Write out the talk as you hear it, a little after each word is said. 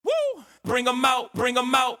bring 'em out, bring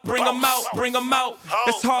 'em out, bring 'em out, bring 'em out.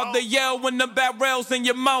 It's hard to yell when the barrel's in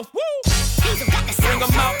your mouth. Woo! Bring 'em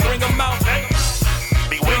out, bring 'em out.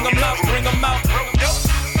 Bring 'em out, bring 'em out.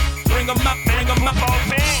 Bring 'em out, bring 'em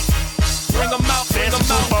out. Bring 'em out, bring 'em out.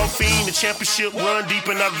 Football fiend, the championship run deep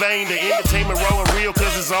in our vein. The entertainment raw and real,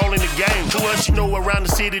 cause it's all in the game. Who else you know around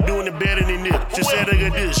the city doing it better than this? Just say look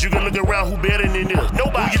at this, you can look around who better than this.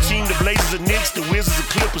 Nobody. Who your team, the Blazers, the Knicks, the Wizards, the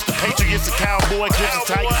Clippers, the Patriots, the Cowboys, Clippers,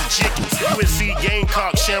 Tigers, the Chickens. USC,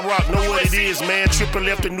 Gamecock, Shamrock, know what it is, man. Triple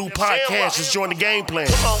F, the new podcast, just join the game plan.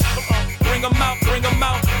 Bring 'em out, bring 'em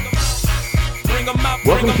out.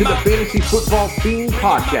 Welcome to the Fantasy Football Fiend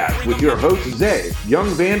Podcast with your hosts, Zay, Young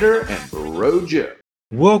Vander, and Bro Joe.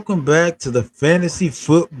 Welcome back to the Fantasy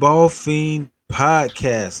Football Fiend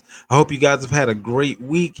Podcast. I hope you guys have had a great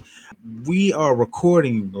week. We are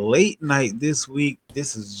recording late night this week.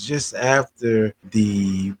 This is just after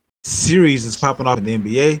the series is popping off in the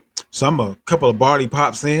NBA. So I'm a couple of Barty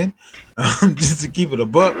pops in just to keep it a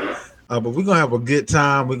buck. But we're going to have a good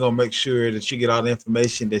time. We're going to make sure that you get all the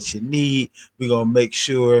information that you need. We're going to make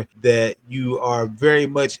sure that you are very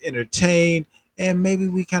much entertained. And maybe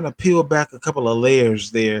we kind of peel back a couple of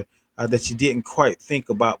layers there that you didn't quite think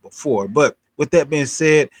about before. But with that being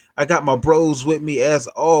said, I got my bros with me as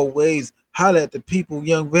always. Holla at the people,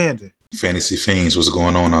 Young Vander. Fantasy Fiends, what's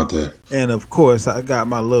going on out there? And of course, I got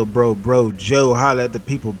my little bro Joe. Holla at the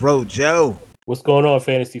people, Bro Joe. What's going on,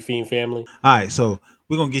 Fantasy Fiend family? All right, so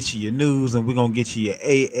we're going to get you your news and we're going to get you your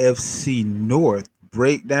AFC North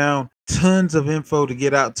breakdown. Tons of info to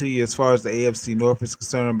get out to you as far as the AFC North is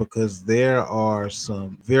concerned, because there are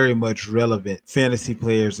some very much relevant fantasy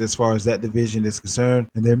players as far as that division is concerned.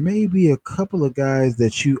 And there may be a couple of guys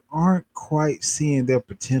that you aren't quite seeing their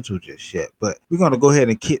potential just yet. But we're going to go ahead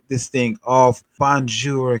and kick this thing off.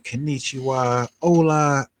 Bonjour, konnichiwa,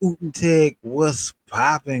 hola, guten tag, what's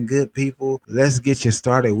poppin', good people? Let's get you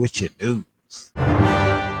started with your news.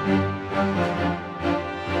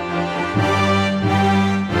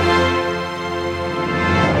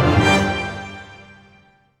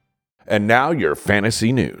 And now your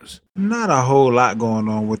fantasy news. Not a whole lot going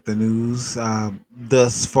on with the news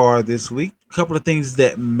thus far this week. A couple of things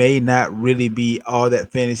that may not really be all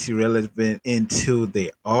that fantasy relevant until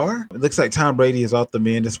they are. It looks like Tom Brady is off the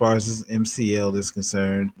mend as far as his MCL is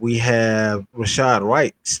concerned. We have Rachaad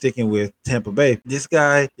White sticking with Tampa Bay. This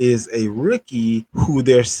guy is a rookie who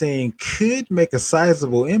they're saying could make a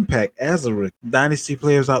sizable impact as a rookie. Dynasty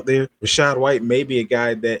players out there, Rachaad White may be a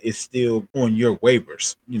guy that is still on your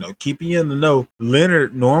waivers. You know, keeping you in the know.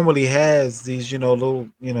 Leonard normally has these, little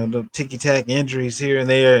ticky-tack injuries here and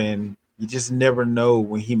there, and you just never know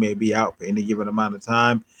when he may be out for any given amount of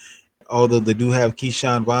time. Although they do have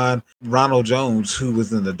Keyshawn Vaughn, Ronald Jones, who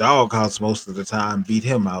was in the doghouse most of the time, beat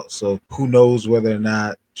him out. So who knows whether or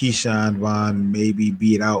not Keyshawn Vaughn may be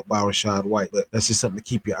beat out by Rachaad White. But that's just something to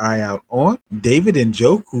keep your eye out on. David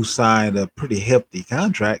Njoku signed a pretty hefty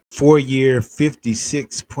contract, 4-year,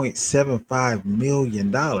 $56.75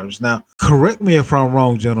 million. Now, correct me if I'm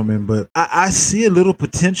wrong, gentlemen, but I see a little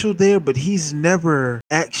potential there, but he's never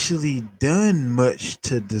actually done much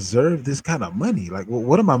to deserve this kind of money. Like,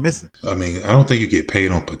 what am I missing? I mean, I don't think you get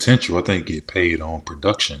paid on potential. I think you get paid on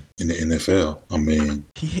production in the NFL. I mean,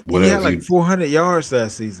 he had like 400 yards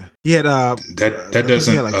last season. He had that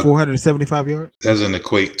doesn't like 475 yards. Doesn't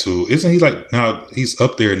equate to, isn't he like, now he's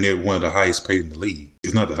up there near one of the highest paid in the league?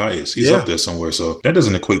 He's not the highest. He's up there somewhere. So that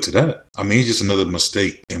doesn't equate to that. I mean, it's just another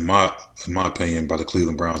mistake in my opinion by the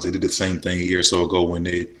Cleveland Browns. They did the same thing a year or so ago when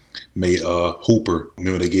they made Hooper.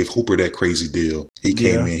 Remember, they gave Hooper that crazy deal. He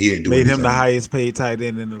came in, he didn't do anything. Made him the highest paid tight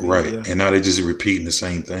end in the league. Right. Yeah. And now they're just repeating the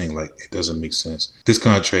same thing. Like, it doesn't make sense. This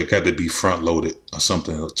contract had to be front loaded or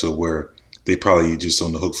something to where they probably just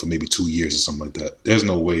on the hook for maybe 2 years or something like that. There's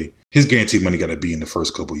no way. His guaranteed money got to be in the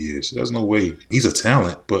first couple of years. There's no way. He's a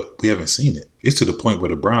talent, but we haven't seen it. It's to the point where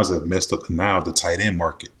the Browns have messed up now the tight end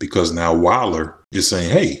market, because now Waller is saying,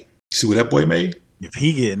 hey, you see what that boy made? If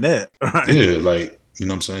he getting that. Right? Yeah, like, you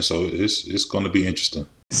know what I'm saying? So it's going to be interesting.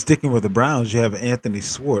 Sticking with the Browns, you have Anthony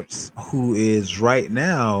Schwartz, who is right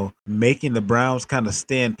now making the Browns kind of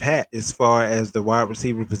stand pat as far as the wide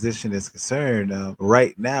receiver position is concerned.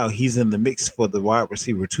 Right now, he's in the mix for the wide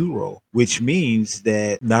receiver 2 role, which means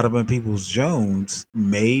that Donovan Peoples-Jones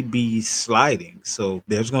may be sliding. So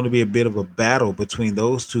there's going to be a bit of a battle between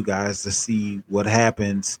those two guys to see what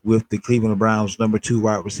happens with the Cleveland Browns number 2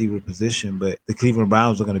 wide receiver position. But the Cleveland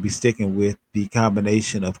Browns are going to be sticking with the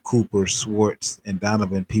combination of Cooper, Swartz, and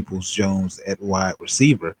Donovan Peoples-Jones at wide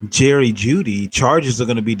receiver. Jerry Jeudy, charges are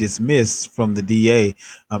going to be dismissed from the DA.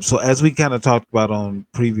 So as we kind of talked about on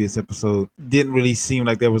previous episode, didn't really seem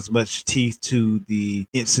like there was much teeth to the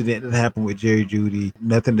incident that happened with Jerry Jeudy.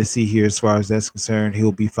 Nothing to see here as far as that's concerned.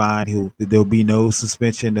 He'll be fine. There'll be no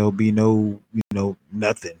suspension. There'll be no,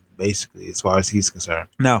 nothing, basically, as far as he's concerned.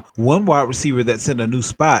 Now, one wide receiver that's in a new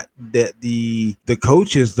spot that the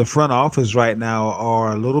coaches, the front office right now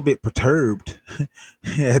are a little bit perturbed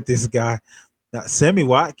at this guy. Now, Sammy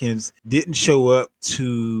Watkins didn't show up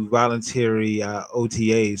to voluntary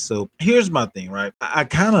OTA. So here's my thing, right? I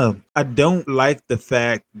don't like the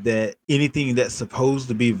fact that anything that's supposed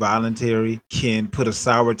to be voluntary can put a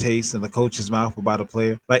sour taste in the coach's mouth about a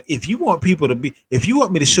player. Like, if you want me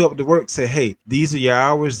to show up to work, say, hey, these are your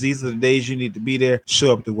hours, these are the days you need to be there,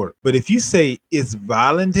 show up to work. But if you say it's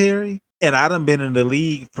voluntary, and I done been in the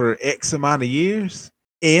league for X amount of years,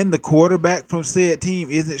 and the quarterback from said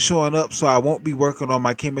team isn't showing up, so I won't be working on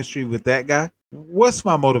my chemistry with that guy, what's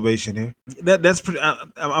my motivation here?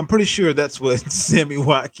 I'm pretty sure that's what Sammy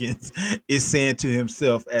Watkins is saying to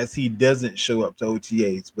himself as he doesn't show up to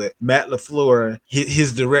OTAs. But Matt LaFleur,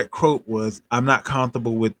 his direct quote was, "I'm not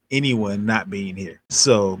comfortable with anyone not being here."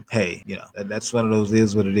 So hey, that's one of those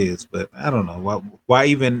is what it is. But I don't know why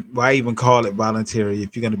even call it voluntary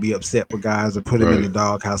if you're going to be upset with guys or put them in the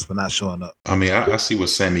doghouse for not showing up. I mean, I see where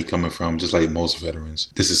Sammy coming from. Just like most veterans,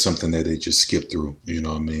 this is something that they just skip through. You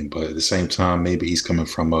know what I mean? But at the same time, maybe he's coming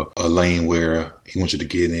from a lane where he wants you to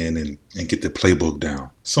get in and get the playbook down.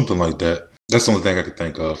 Something like that. That's the only thing I could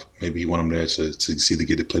think of. Maybe he want him there to see to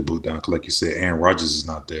get the playbook down. Because like you said, Aaron Rodgers is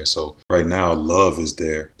not there. So right now, Love is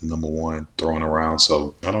there, the number one, throwing around.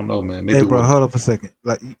 So I don't know, man. Maybe hey, bro, hold up a second.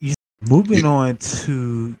 Moving on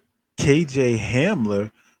to KJ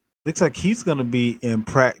Hamler. Looks like he's going to be in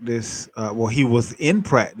practice. He was in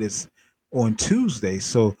practice on Tuesday.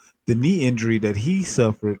 So the knee injury that he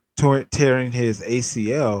suffered, tearing his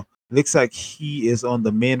ACL, looks like he is on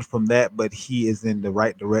the mend from that, but he is in the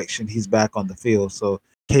right direction. He's back on the field. So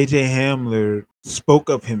KJ Hamler spoke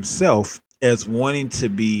of himself as wanting to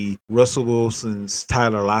be Russell Wilson's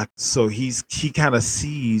Tyler Lockett. So he kind of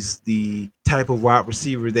sees the type of wide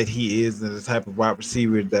receiver that he is and the type of wide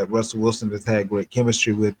receiver that Russell Wilson has had great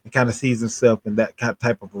chemistry with. He kind of sees himself in that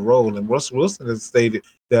type of a role. And Russell Wilson has stated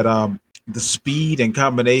that the speed and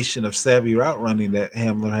combination of savvy route running that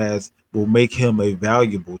Hamler has will make him a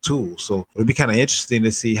valuable tool. So it'll be kind of interesting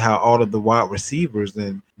to see how all of the wide receivers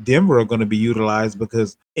in Denver are going to be utilized,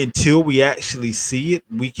 because until we actually see it,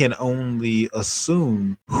 we can only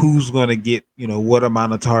assume who's going to get, what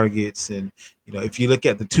amount of targets. And, if you look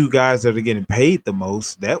at the two guys that are getting paid the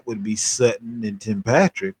most, that would be Sutton and Tim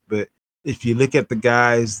Patrick. But if you look at the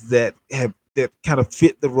guys that kind of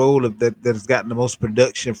fit the role of that has gotten the most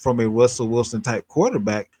production from a Russell Wilson type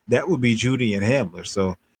quarterback, that would be Jeudy and Hamler.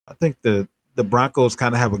 So I think the Broncos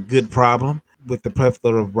kind of have a good problem with the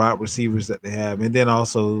plethora of wide receivers that they have, and then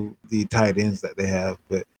also the tight ends that they have.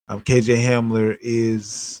 But KJ Hamler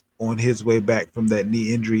is on his way back from that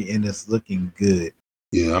knee injury, and it's looking good.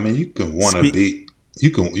 Yeah, I mean, you can want to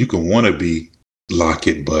be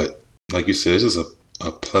Lockett, but like you said, it's just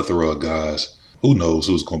a plethora of guys. Who knows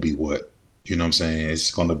who's going to be what? You know what I'm saying?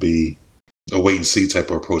 It's going to be a wait and see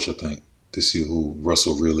type of approach, I think, to see who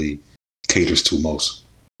Russell really caters to most.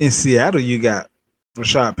 In Seattle, you got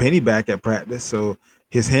Rashad Penny back at practice, so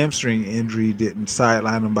his hamstring injury didn't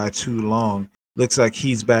sideline him by too long. Looks like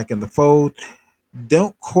he's back in the fold.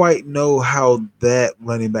 Don't quite know how that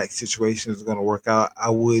running back situation is going to work out. I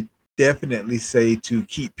would definitely say to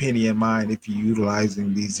keep Penny in mind if you're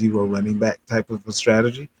utilizing the zero running back type of a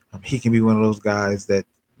strategy. He can be one of those guys that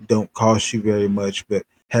don't cost you very much, but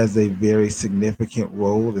has a very significant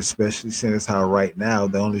role, especially since how right now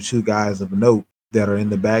the only two guys of note that are in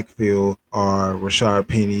the backfield are Rashad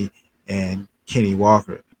Penny and Kenny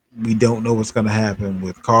Walker. We don't know what's going to happen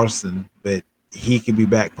with Carson, but he could be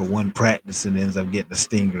back for one practice and ends up getting a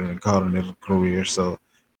stinger and calling it a career. So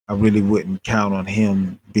I really wouldn't count on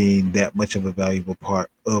him being that much of a valuable part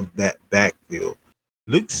of that backfield.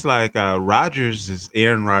 Looks like Aaron Rodgers,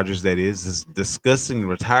 that is discussing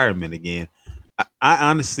retirement again. I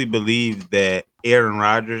honestly believe that Aaron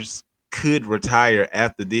Rodgers could retire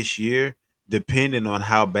after this year, depending on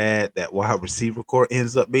how bad that wide receiver core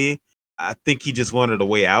ends up being. I think he just wanted a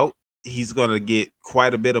way out. He's going to get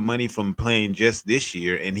quite a bit of money from playing just this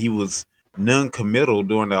year, and he was non-committal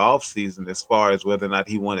during the offseason as far as whether or not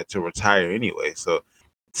he wanted to retire anyway. So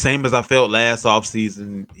same as I felt last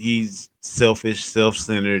offseason, he's selfish,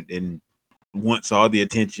 self-centered, and wants all the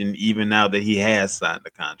attention, even now that he has signed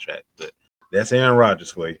the contract. But that's Aaron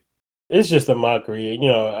Rodgers for you. It's just a mockery.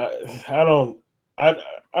 I don't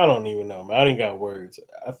even know, man. I didn't got words.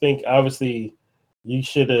 I think obviously you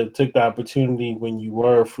should have took the opportunity when you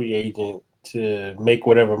were a free agent to make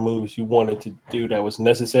whatever moves you wanted to do that was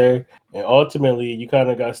necessary. And ultimately, you kind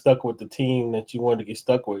of got stuck with the team that you wanted to get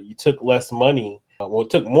stuck with. You took less money,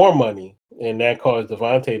 took more money, and that caused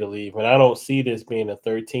Devontae to leave. And I don't see this being a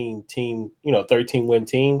 13 win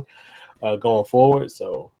team going forward.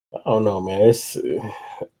 So I don't know, man.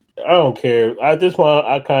 I don't care. At this point,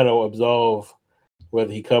 I kind of absolve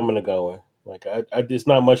whether he coming or going. Like I there's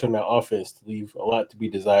not much on that offense to leave a lot to be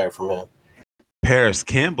desired from him. Paris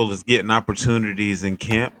Campbell is getting opportunities in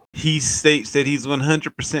camp. He states that he's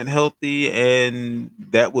 100% healthy, and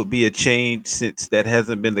that would be a change since that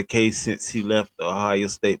hasn't been the case since he left the Ohio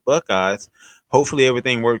State Buckeyes. Hopefully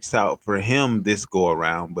everything works out for him this go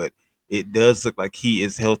around, but it does look like he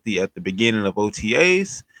is healthy at the beginning of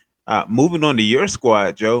OTAs. Moving on to your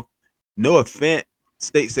squad, Joe, Noah Fant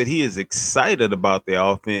states that he is excited about the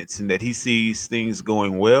offense and that he sees things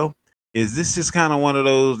going well. Is this just kind of one of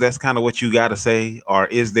those, that's kind of what you got to say? Or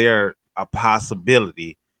is there a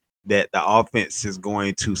possibility that the offense is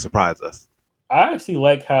going to surprise us? I actually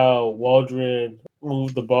like how Waldron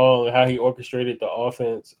moved the ball and how he orchestrated the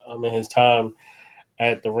offense in his time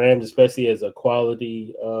at the Rams, especially as a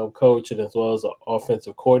quality coach and as well as an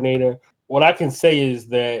offensive coordinator. What I can say is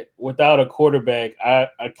that without a quarterback, I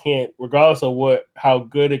can't, regardless of how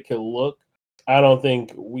good it can look, I don't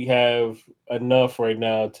think we have enough right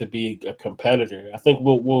now to be a competitor. I think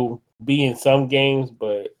we'll be in some games,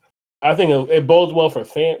 but I think it bodes well for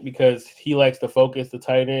Fant because he likes to focus the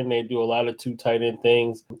tight end. They do a lot of 2 tight end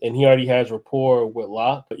things, and he already has rapport with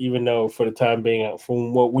Locke, even though for the time being,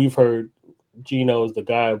 from what we've heard, Geno is the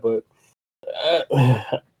guy. But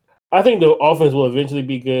I think the offense will eventually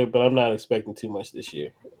be good, but I'm not expecting too much this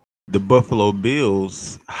year. The Buffalo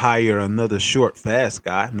Bills hire another short, fast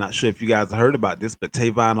guy. I'm not sure if you guys heard about this, but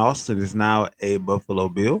Tavon Austin is now a Buffalo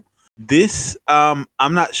Bill. This, I'm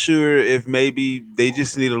not sure if maybe they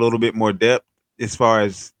just need a little bit more depth as far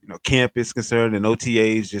as camp is concerned, and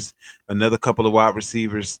OTAs, just another couple of wide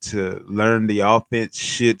receivers to learn the offense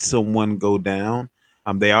should someone go down.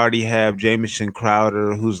 They already have Jamison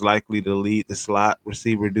Crowder, who's likely to lead the slot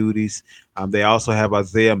receiver duties. They also have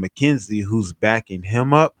Isaiah McKenzie, who's backing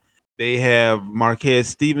him up. They have Marquez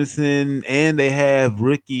Stevenson, and they have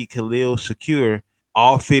rookie Khalil Shakir,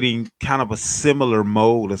 all fitting kind of a similar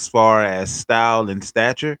mold as far as style and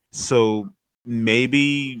stature. So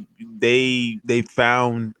maybe they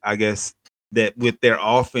found, I guess, that with their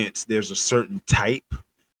offense, there's a certain type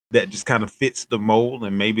that just kind of fits the mold,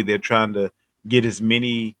 and maybe they're trying to get as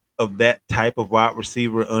many of that type of wide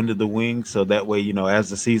receiver under the wing. So that way, as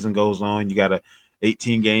the season goes on, you got a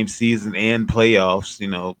 18-game season and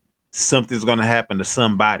playoffs, something's going to happen to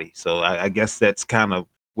somebody. So I guess that's kind of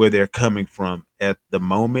where they're coming from at the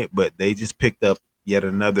moment, but they just picked up yet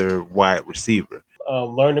another wide receiver.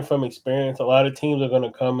 Learning from experience, a lot of teams are going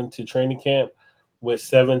to come into training camp with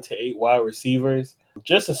 7 to 8 wide receivers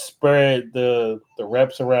just to spread the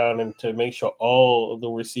reps around and to make sure all of the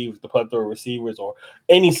receivers, the plethora of receivers or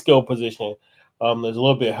any skill position is a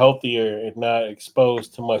little bit healthier and not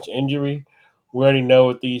exposed to much injury. We already know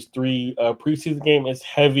with these 3 preseason games, it's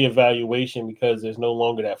heavy evaluation because there's no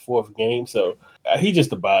longer that 4th game. So he's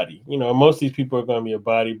just a body. Most of these people are going to be a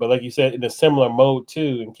body. But like you said, in a similar mode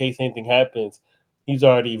too, in case anything happens, he's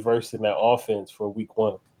already versed in that offense for week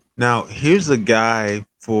 1. Now, here's a guy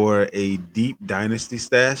for a deep dynasty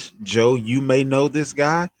stash. Joe, you may know this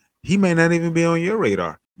guy. He may not even be on your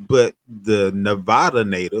radar. But the Nevada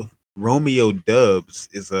native, Romeo Doubs,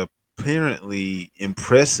 is apparently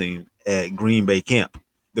impressing at Green Bay camp.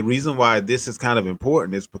 The reason why this is kind of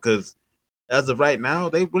important is because as of right now,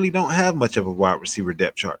 they really don't have much of a wide receiver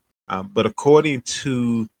depth chart. But according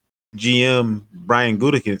to GM Brian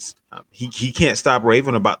Gutekunst, he can't stop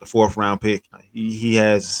raving about the 4th round pick. He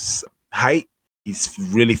has height. He's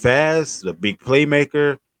really fast, a big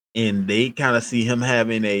playmaker, and they kind of see him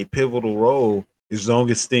having a pivotal role as long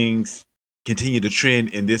as things continue to trend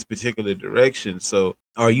in this particular direction. So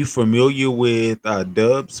are you familiar with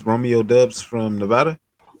Doubs, Romeo Doubs from Nevada?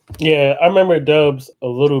 Yeah, I remember Doubs a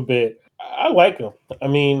little bit. I like him. I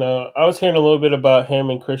mean, I was hearing a little bit about him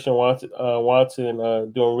and Christian Watson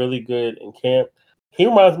doing really good in camp. He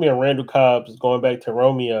reminds me of Randall Cobbs going back to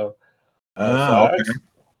Romeo. Okay.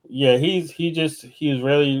 He's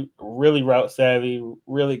really, really route savvy,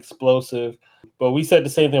 really explosive. But we said the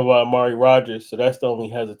same thing about Amari Rodgers, so that's the only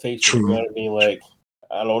hesitation. True. You know what I mean? Like,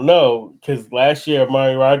 I don't know, because last year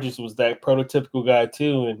Amari Rodgers was that prototypical guy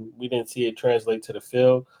too, and we didn't see it translate to the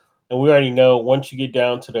field. And we already know once you get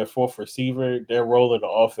down to their fourth receiver, their role in the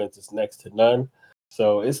offense is next to none.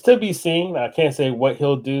 So it's to be seen. I can't say what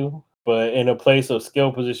he'll do, but in a place of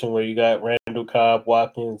skill position where you got Randall Cobb,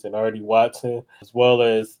 Watkins, and Artie Watson, as well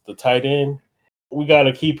as the tight end, we got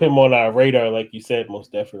to keep him on our radar, like you said,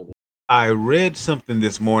 most definitely. I read something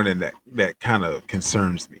this morning that kind of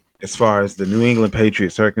concerns me as far as the New England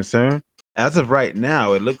Patriots are concerned. As of right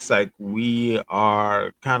now, it looks like we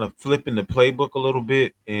are kind of flipping the playbook a little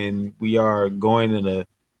bit, and we are going in a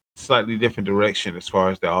slightly different direction as far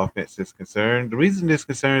as the offense is concerned. The reason this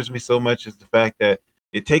concerns me so much is the fact that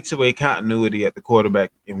it takes away continuity at the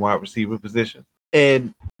quarterback and wide receiver position.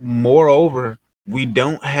 And moreover, we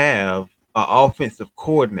don't have an offensive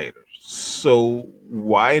coordinator. So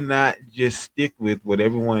why not just stick with what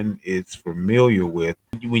everyone is familiar with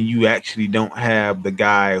when you actually don't have the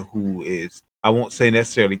guy who is, I won't say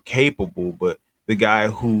necessarily capable, but the guy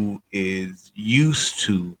who is used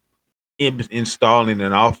to installing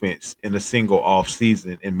an offense in a single off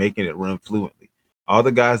season and making it run fluently. All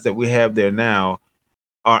the guys that we have there now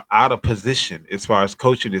are out of position as far as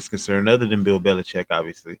coaching is concerned, other than Bill Belichick,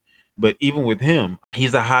 obviously. But even with him,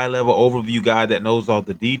 he's a high level overview guy that knows all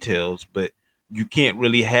the details, but you can't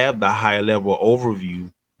really have the high level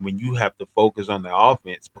overview when you have to focus on the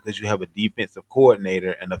offense because you have a defensive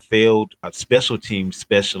coordinator and a failed special team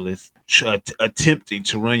specialist attempting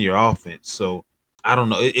to run your offense. So I don't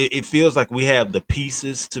know. It feels like we have the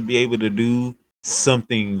pieces to be able to do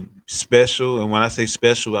something special. And when I say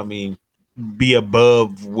special, I mean be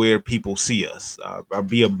above where people see us, or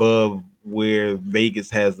be above where Vegas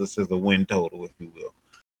has us as a win total, if you will.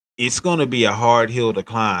 It's going to be a hard hill to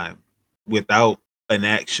climb without an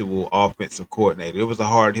actual offensive coordinator. It was a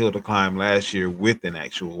hard hill to climb last year with an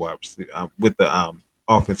actual with the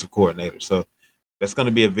offensive coordinator. So that's going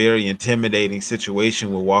to be a very intimidating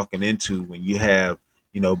situation we're walking into when you have,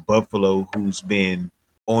 Buffalo, who's been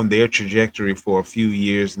on their trajectory for a few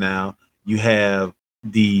years now. You have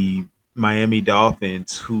the Miami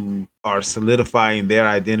Dolphins, who are solidifying their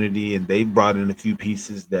identity, and they brought in a few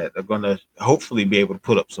pieces that are going to hopefully be able to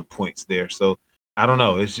put up some points there. So I don't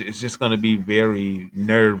know. It's just going to be very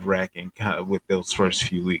nerve-wracking kind of with those first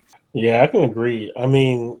few weeks. Yeah, I can agree. I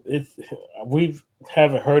mean, we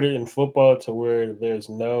haven't heard it in football to where there's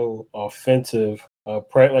no offensive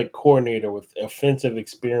coordinator with offensive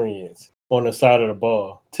experience on the side of the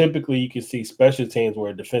ball. Typically, you can see special teams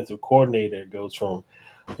where a defensive coordinator goes from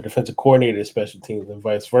a defensive coordinator to special teams and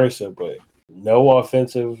vice versa, but no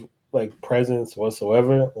offensive presence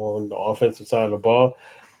whatsoever on the offensive side of the ball.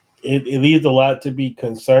 It leaves a lot to be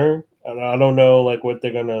concerned. And I don't know what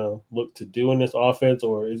they're gonna look to do in this offense,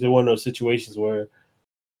 or is it one of those situations where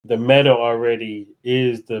the meta already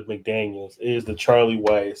is the McDaniels, is the Charlie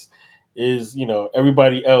Weiss, is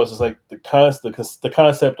everybody else. It's like the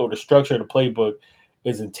concept or the structure of the playbook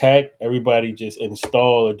is intact. Everybody just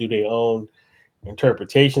install or do their own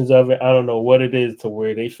interpretations of it. I don't know what it is to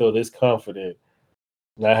where they feel this confident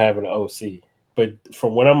not having an OC. But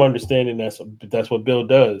from what I'm understanding, that's what Bill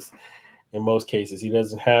does in most cases. He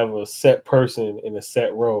doesn't have a set person in a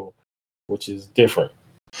set role, which is different.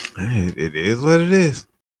 It is what it is.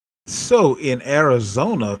 So in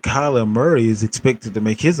Arizona, Kyler Murray is expected to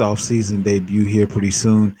make his offseason debut here pretty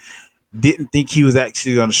soon. Didn't think he was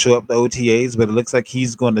actually going to show up the OTAs, but it looks like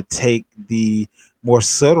he's going to take the more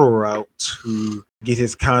subtle route to get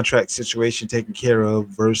his contract situation taken care of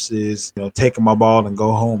versus, taking my ball and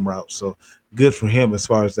go home route. So good for him as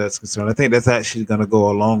far as that's concerned. I think that's actually going to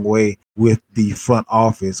go a long way with the front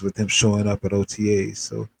office with him showing up at OTAs.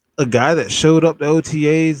 So a guy that showed up to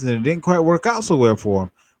OTAs and it didn't quite work out so well for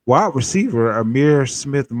him. Wide receiver Amir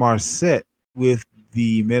Smith-Marset with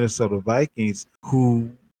the Minnesota Vikings,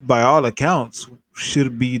 who by all accounts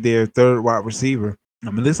should be their third wide receiver. I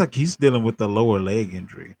mean, it looks like he's dealing with a lower leg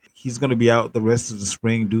injury. He's going to be out the rest of the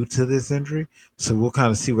spring due to this injury. So we'll kind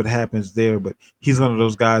of see what happens there. But he's one of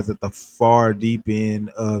those guys at the far deep end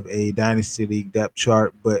of a Dynasty League depth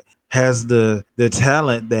chart, but has the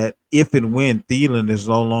talent that if and when Thielen is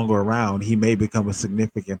no longer around, he may become a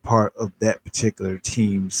significant part of that particular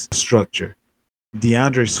team's structure.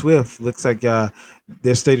 DeAndre Swift looks like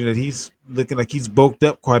they're stating that he's looking like he's bulked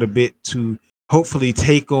up quite a bit to hopefully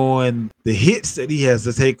take on the hits that he has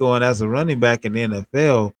to take on as a running back in the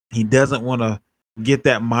NFL. He doesn't want to get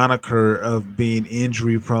that moniker of being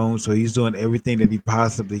injury prone, so he's doing everything that he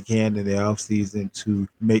possibly can in the offseason to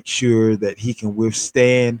make sure that he can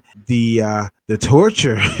withstand the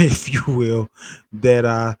torture, if you will,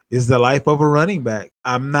 that is the life of a running back.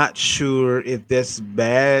 I'm not sure if that's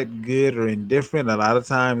bad, good, or indifferent. A lot of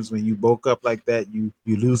times when you bulk up like that, you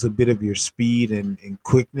lose a bit of your speed and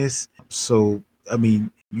quickness. So I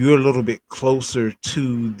mean, you're a little bit closer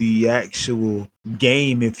to the actual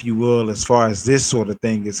game, if you will, as far as this sort of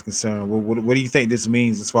thing is concerned. What do you think this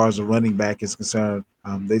means as far as the running back is concerned?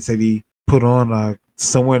 They said he put on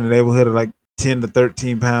somewhere in the neighborhood of like 10 to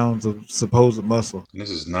 13 pounds of supposed muscle. And this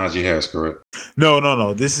is Najee Harris, correct?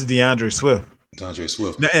 No. This is DeAndre Swift. DeAndre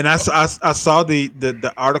Swift. And I saw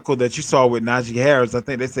the article that you saw with Najee Harris. I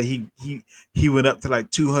think they said he went up to like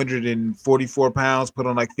 244 pounds, put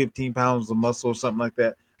on like 15 pounds of muscle or something like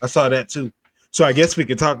that. I saw that too. So I guess we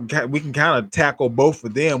can kind of tackle both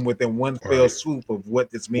of them within one fell swoop of what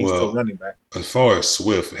this means to a running back. As far as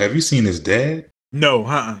Swift, have you seen his dad? No,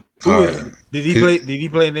 Did he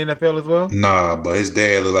play in the NFL as well? Nah, but his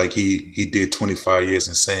dad looked like he did 25 years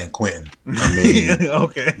in San Quentin. I mean,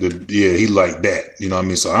 okay. He like that. You know what I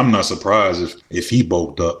mean? So I'm not surprised if he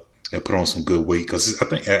bulked up and put on some good weight, because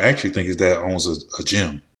I actually think his dad owns a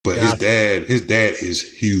gym. But his dad is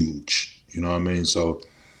huge. You know what I mean? So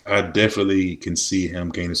I definitely can see him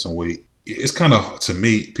gaining some weight. It's kind of, to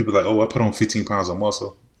me, people are like, oh, I put on 15 pounds of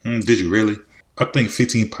muscle. Did you really? I think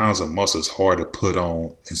 15 pounds of muscle is hard to put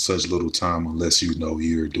on in such little time unless you know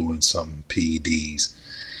you're doing some PEDs.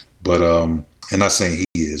 But and not saying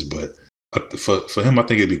he is, but for him, I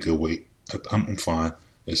think it'd be good weight. I'm fine.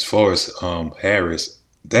 As far as Harris,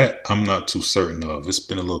 that I'm not too certain of. It's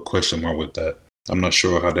been a little question mark with that. I'm not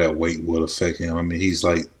sure how that weight will affect him. I mean, he's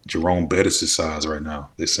like Jerome Bettis' size right now,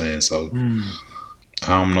 they're saying. So I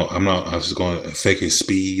don't know. I'm not just going to affect his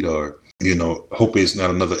speed, or, you know, hope it's not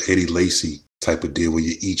another Eddie Lacy type of deal where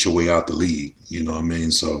you eat your way out the league. You know what I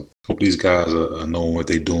mean? So hope these guys are knowing what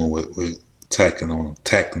they're doing with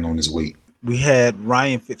tackling on his weight. We had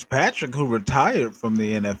Ryan Fitzpatrick, who retired from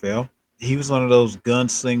the NFL. He was one of those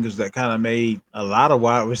gunslingers that kind of made a lot of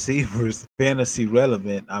wide receivers fantasy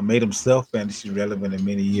relevant. I made himself fantasy relevant in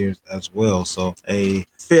many years as well. So a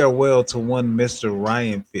farewell to one Mr.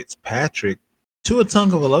 Ryan Fitzpatrick. Tua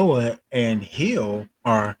Tagovailoa and Hill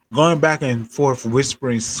are going back and forth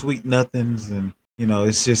whispering sweet nothings. And, you know,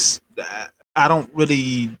 it's just, I don't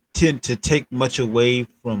really tend to take much away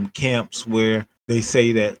from camps where they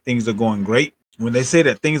say that things are going great. When they say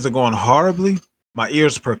that things are going horribly, my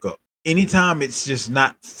ears perk up. Anytime it's just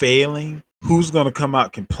not failing, who's going to come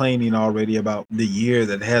out complaining already about the year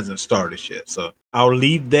that hasn't started yet? So I'll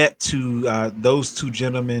leave that to those two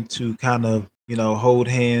gentlemen to kind of, you know, hold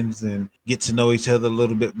hands and get to know each other a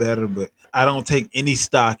little bit better. But I don't take any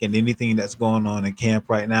stock in anything that's going on in camp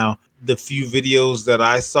right now. The few videos that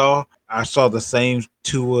I saw the same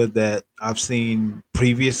Tua that I've seen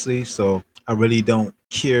previously. So I really don't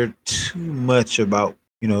care too much about,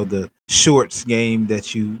 you know, the shorts game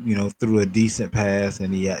that you know, threw a decent pass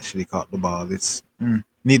and he actually caught the ball. It's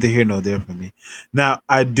neither here nor there for me. Now,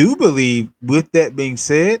 I do believe, with that being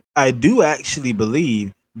said, I do actually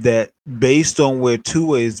believe that based on where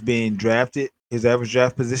Tua is being drafted, his average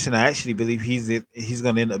draft position, I actually believe he's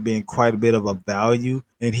going to end up being quite a bit of a value,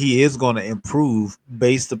 and he is going to improve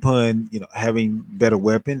based upon, you know, having better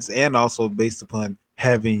weapons and also based upon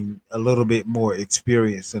having a little bit more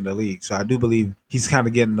experience in the league. So I do believe he's kind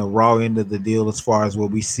of getting the raw end of the deal as far as where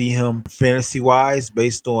we see him fantasy-wise,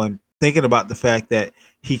 based on thinking about the fact that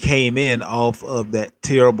he came in off of that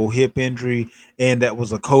terrible hip injury, and that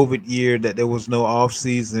was a COVID year, that there was no off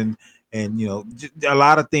season, and, you know, a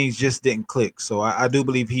lot of things just didn't click. So I do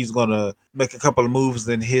believe he's going to make a couple of moves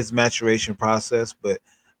in his maturation process, but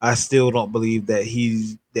I still don't believe that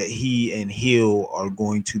he and Hill are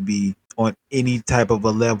going to be on any type of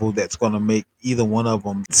a level that's going to make either one of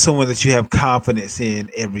them someone that you have confidence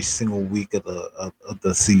in every single week of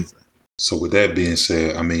the season. So with that being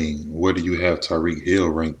said, I mean, where do you have Tyreek Hill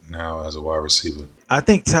ranked now as a wide receiver? I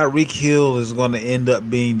think Tyreek Hill is going to end up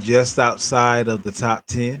being just outside of the top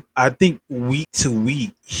 10. I think week to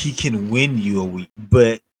week, he can win you a week,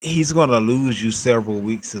 but he's going to lose you several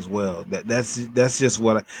weeks as well. That's just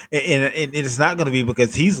what and it's not going to be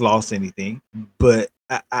because he's lost anything, but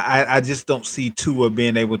I just don't see Tua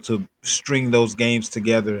being able to string those games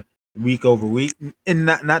together week over week, and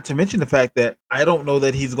not to mention the fact that I don't know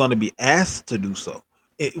that he's going to be asked to do so.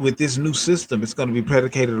 With this new system, it's going to be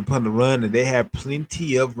predicated upon the run, and they have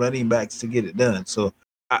plenty of running backs to get it done. So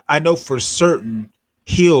I know for certain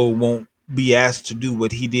Hill won't be asked to do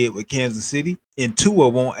what he did with Kansas City, and Tua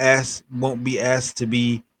won't be asked to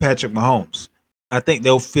be Patrick Mahomes. I think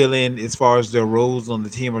they'll fill in as far as their roles on the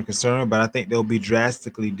team are concerned, but I think they'll be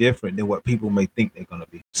drastically different than what people may think they're going to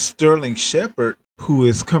be. Sterling Shepard, who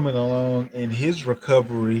is coming along in his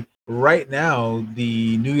recovery right now,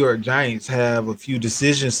 the New York Giants have a few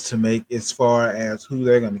decisions to make as far as who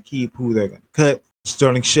they're going to keep, who they're going to cut.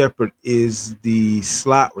 Sterling Shepard is the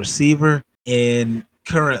slot receiver, and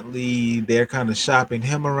Currently, they're kind of shopping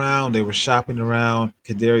him around. They were shopping around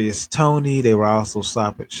Kadarius Toney. They were also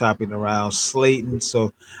shopping around Slayton.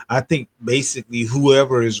 So I think basically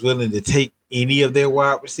whoever is willing to take any of their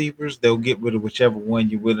wide receivers, they'll get rid of whichever one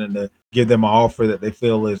you're willing to give them an offer that they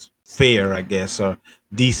feel is fair, I guess, or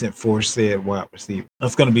decent for said wide receiver.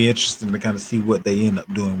 It's going to be interesting to kind of see what they end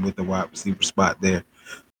up doing with the wide receiver spot there.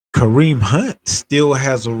 Kareem Hunt still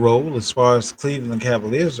has a role as far as Cleveland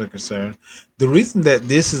Cavaliers are concerned. The reason that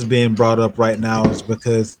this is being brought up right now is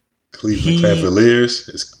because Cleveland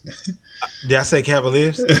Cavaliers. Did I say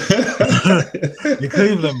Cavaliers? The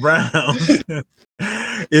Cleveland Browns.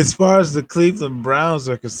 As far as the Cleveland Browns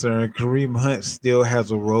are concerned, Kareem Hunt still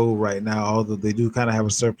has a role right now, although they do kind of have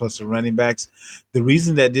a surplus of running backs. The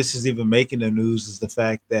reason that this is even making the news is the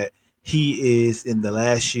fact that he is in the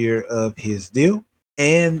last year of his deal.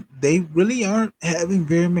 And they really aren't having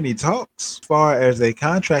very many talks as far as a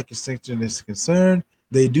contract extension is concerned.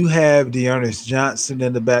 They do have D'Ernest Johnson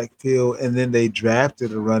in the backfield, and then they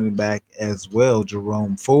drafted a running back as well,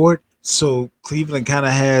 Jerome Ford. So Cleveland kind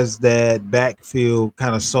of has that backfield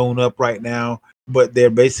kind of sewn up right now, but they're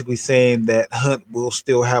basically saying that Hunt will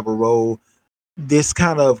still have a role. This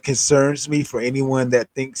kind of concerns me for anyone that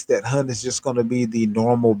thinks that Hunt is just going to be the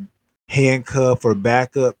normal handcuff or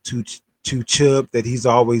backup to Chubb that he's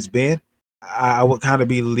always been. I would kind of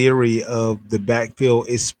be leery of the backfield,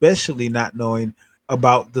 especially not knowing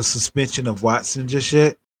about the suspension of Watson just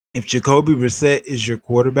yet. If Jacoby Brissett is your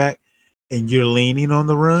quarterback and you're leaning on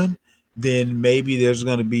the run, then maybe there's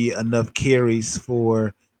going to be enough carries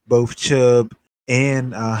for both Chubb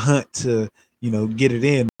and Hunt to, get it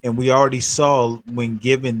in. And we already saw when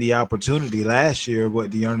given the opportunity last year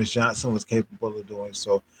what D'Ernest Johnson was capable of doing.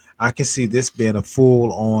 So I can see this being a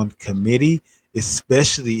full-on committee,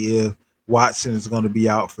 especially if Watson is going to be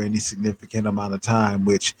out for any significant amount of time,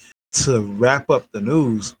 which to wrap up the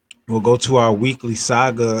news, we'll go to our weekly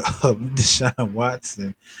saga of Deshaun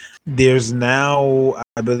Watson. There's now,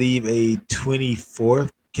 I believe, a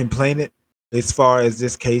 24th complainant as far as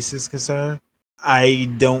this case is concerned.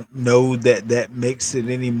 I don't know that makes it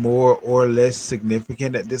any more or less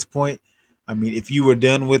significant at this point. I mean, if you were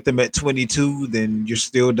done with them at 22, then you're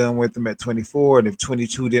still done with them at 24. And if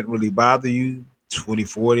 22 didn't really bother you,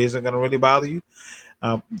 24 isn't going to really bother you.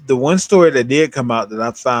 The one story that did come out that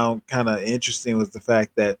I found kind of interesting was the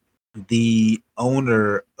fact that the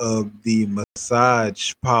owner of the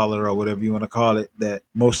massage parlor or whatever you want to call it that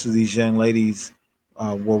most of these young ladies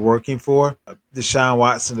were working for, Deshaun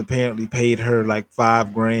Watson apparently paid her like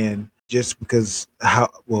 $5,000 just because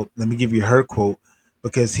let me give you her quote,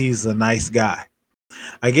 because he's a nice guy.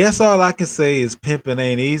 I guess all I can say is pimping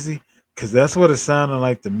ain't easy, because that's what it sounded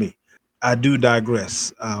like to me. I do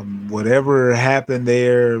digress. Whatever happened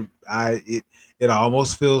there, it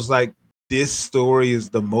almost feels like this story is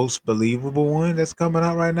the most believable one that's coming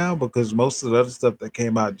out right now, because most of the other stuff that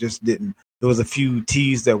came out just didn't. There was a few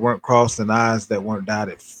T's that weren't crossed and I's that weren't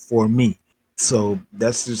dotted for me. So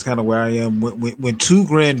that's just kind of where I am. When two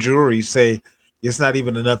grand juries say it's not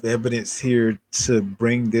even enough evidence here to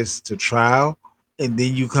bring this to trial, and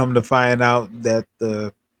then you come to find out that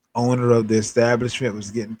the owner of the establishment was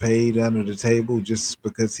getting paid under the table just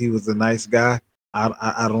because he was a nice guy.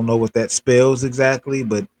 I don't know what that spells exactly,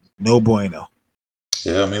 but no bueno.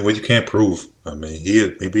 Yeah, I mean, you can't prove. I mean,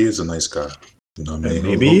 maybe he is a nice guy. You know what I mean?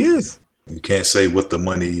 Maybe he is. You can't say what the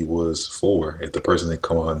money was for if the person didn't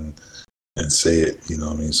come on and say it. You know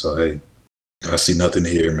what I mean? So, hey, I see nothing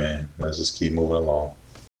here, man. Let's just keep moving along.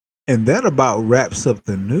 And that about wraps up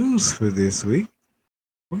the news for this week.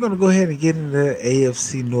 We're going to go ahead and get into the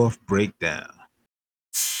AFC North breakdown.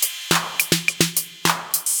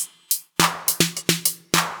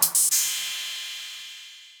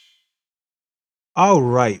 All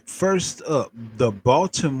right, first up, the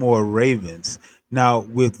Baltimore Ravens. Now,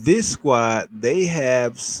 with this squad, they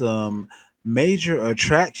have some major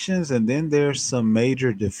attractions, and then there's some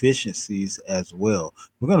major deficiencies as well.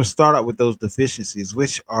 We're going to start out with those deficiencies,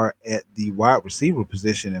 which are at the wide receiver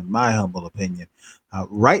position, in my humble opinion.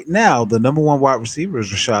 Right now, the number one wide receiver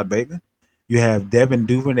is Rashad Bateman. You have Devin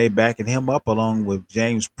Duvernay backing him up, along with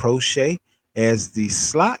James Prochet as the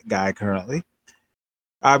slot guy currently.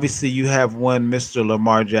 Obviously, you have one Mr.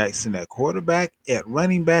 Lamar Jackson at quarterback. At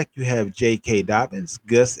running back, you have J.K. Dobbins,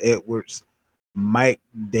 Gus Edwards, Mike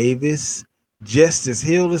Davis, Justice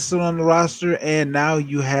Hill is still on the roster, and now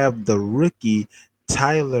you have the rookie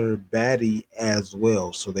Tyler Batty as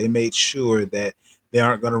well. So they made sure that they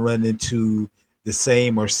aren't going to run into the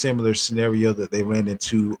same or similar scenario that they ran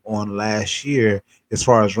into on last year as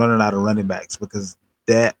far as running out of running backs, because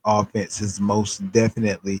that offense is most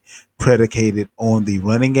definitely predicated on the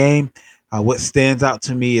running game. What stands out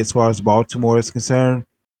to me as far as Baltimore is concerned,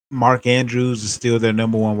 Mark Andrews is still their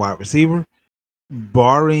number one wide receiver.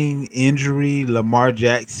 Barring injury, Lamar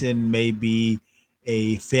Jackson may be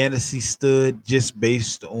a fantasy stud just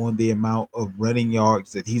based on the amount of running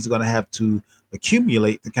yards that he's going to have to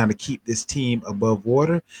accumulate to kind of keep this team above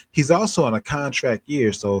water. He's also on a contract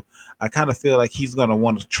year, so I kind of feel like he's going to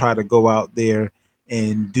want to try to go out there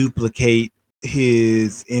and duplicate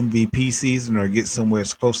his MVP season or get somewhere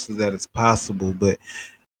as close to that as possible. But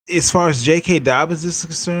as far as J.K. Dobbins is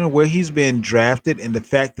concerned, where he's been drafted and the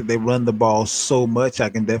fact that they run the ball so much, I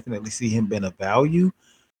can definitely see him being a value.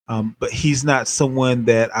 But he's not someone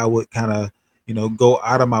that I would kind of, go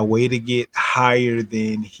out of my way to get higher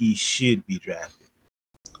than he should be drafted.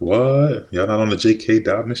 What? Y'all not on the J.K.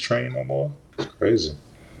 Dobbins train no more? It's crazy.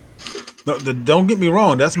 No, don't get me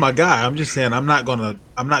wrong. That's my guy. I'm just saying I'm not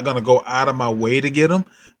gonna go out of my way to get him.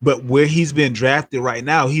 But where he's been drafted right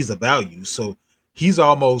now, he's a value. So he's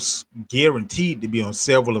almost guaranteed to be on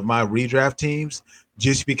several of my redraft teams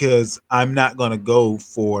just because I'm not going to go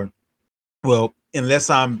for, well, unless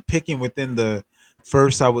I'm picking within the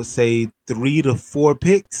first, I would say 3 to 4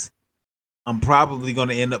 picks, I'm probably going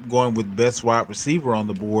to end up going with best wide receiver on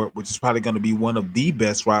the board, which is probably going to be one of the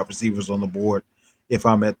best wide receivers on the board if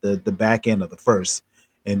I'm at the back end of the first.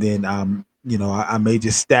 And then, I may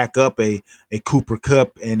just stack up a Cooper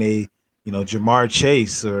Kupp and a, Jamar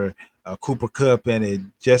Chase or Cooper Kupp and a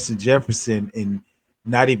Justin Jefferson and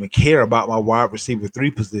not even care about my wide receiver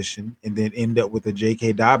 3 position and then end up with a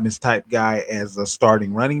J.K. Dobbins type guy as a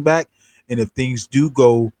starting running back. And if things do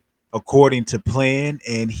go according to plan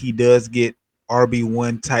and he does get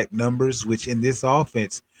RB1 type numbers, which in this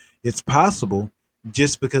offense, it's possible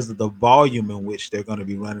just because of the volume in which they're going to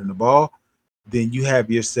be running the ball, then you have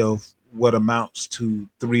yourself what amounts to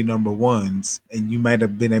 3 number ones, and you might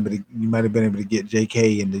have been able to get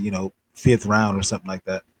JK in the 5th round or something like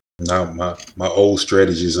that. Now my old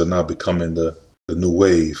strategies are now becoming the new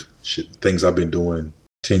wave. Things I've been doing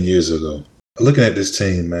 10 years ago. Looking at this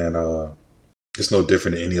team, man, it's no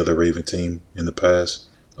different than any other Raven team in the past.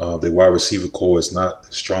 The wide receiver core is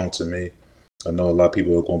not strong to me. I know a lot of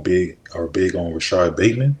people are big on Rashad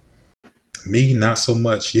Bateman. Me, not so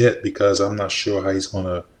much yet because I'm not sure how he's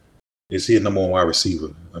gonna. Is he a number one wide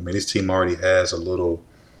receiver? I mean, this team already has a little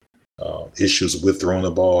issues with throwing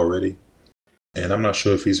the ball already. And I'm not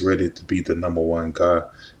sure if he's ready to be the number one guy.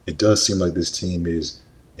 It does seem like this team is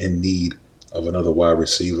in need of another wide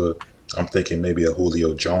receiver. I'm thinking maybe a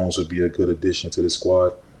Julio Jones would be a good addition to the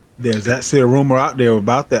squad. There's actually a rumor out there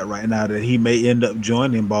about that right now that he may end up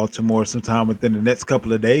joining Baltimore sometime within the next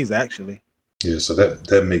couple of days, actually. Yeah, so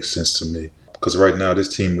that makes sense to me. Because right now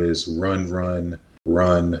this team is run,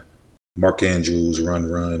 Mark Andrews,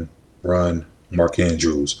 run, Mark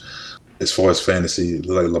Andrews. As far as fantasy, it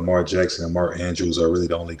looks like Lamar Jackson and Mark Andrews are really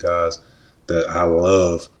the only guys that I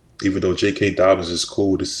love. Even though J.K. Dobbins is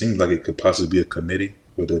cool, this seems like it could possibly be a committee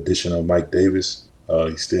with the addition of Mike Davis.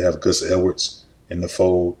 You still have Gus Edwards in the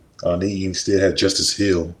fold. They even still have Justice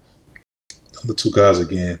Hill. The 2 guys,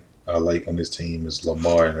 again, I like on this team is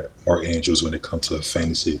Lamar and Mark Andrews when it comes to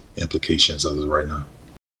fantasy implications of it right now.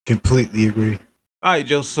 Completely agree. All right,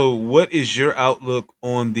 Joe. So what is your outlook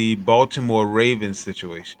on the Baltimore Ravens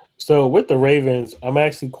situation? So with the Ravens, I'm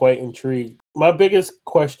actually quite intrigued. My biggest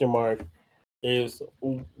question mark is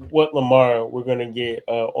what Lamar we're going to get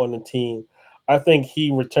on the team. I think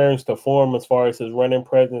he returns to form as far as his running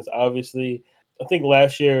presence. Obviously, I think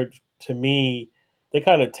last year, to me, they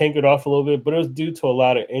kind of tinkered off a little bit, but it was due to a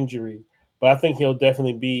lot of injury. But I think he'll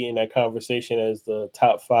definitely be in that conversation as the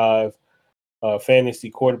top 5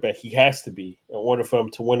 fantasy quarterback. He has to be in order for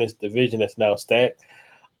him to win this division that's now stacked.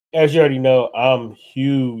 As you already know, I'm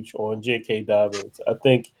huge on J.K. Dobbins. I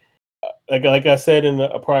think, like I said in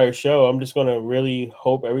a prior show, I'm just going to really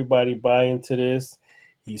hope everybody buy into this.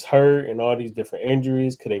 He's hurt and all these different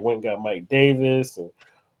injuries because they went and got Mike Davis and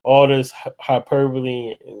all this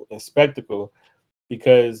hyperbole and spectacle,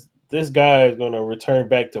 because this guy is going to return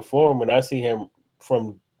back to form, and I see him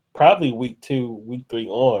from probably week 2, week 3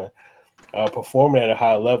 on performing at a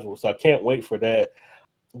high level. So I can't wait for that.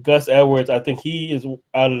 Gus Edwards, I think he is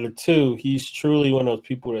out of the 2. He's truly one of those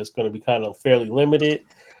people that's going to be kind of fairly limited.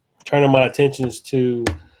 Turning my attentions to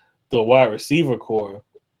the wide receiver core,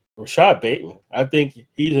 Rashad Bateman. I think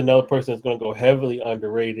he's another person that's going to go heavily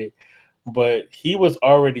underrated, but he was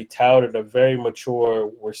already touted a very mature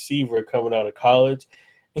receiver coming out of college,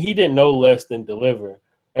 and he did no less than deliver.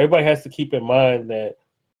 Everybody has to keep in mind that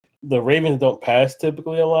the Ravens don't pass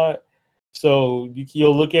typically a lot. So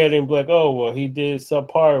you'll look at it and be like, oh, well, he did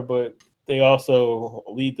subpar, but they also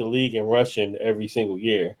lead the league in rushing every single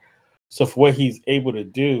year. So for what he's able to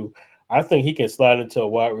do, I think he can slide into a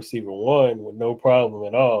wide receiver 1 with no problem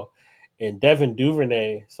at all. And Devin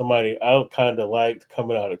Duvernay, somebody I kind of liked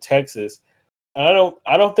coming out of Texas. I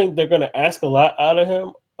don't think they're going to ask a lot out of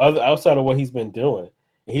him outside of what he's been doing.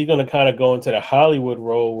 He's going to kind of go into the Hollywood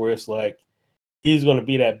role where it's like he's going to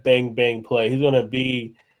be that bang bang play. He's going to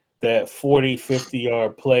be that 40,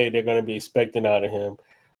 50-yard play they're going to be expecting out of him.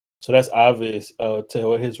 So that's obvious to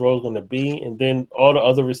what his role is going to be. And then all the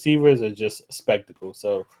other receivers are just a spectacle.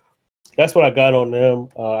 So that's what I got on them.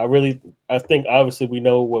 I think obviously we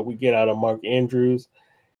know what we get out of Mark Andrews,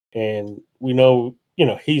 and we know,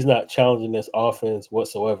 he's not challenging this offense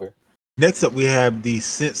whatsoever. Next up, we have the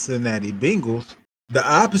Cincinnati Bengals. The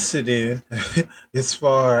opposite end, as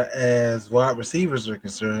far as wide receivers are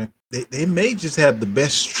concerned, they may just have the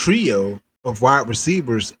best trio of wide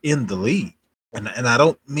receivers in the league. And I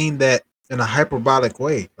don't mean that in a hyperbolic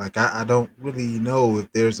way. Like, I don't really know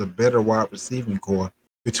if there's a better wide receiving core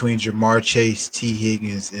between Jamar Chase, T.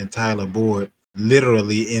 Higgins, and Tyler Boyd,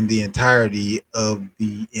 literally in the entirety of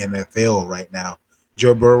the NFL right now.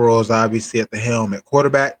 Joe Burrow is obviously at the helm at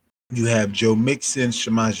quarterback. You have Joe Mixon,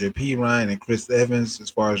 Shamajah Perine, and Chris Evans as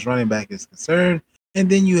far as running back is concerned. And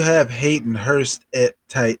then you have Hayden Hurst at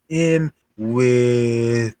tight end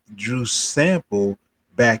with Drew Sample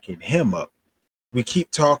backing him up. We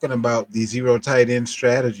keep talking about the zero tight end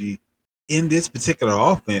strategy. In this particular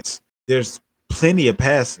offense, there's plenty of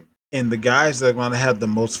passing. And the guys that are going to have the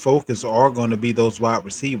most focus are going to be those wide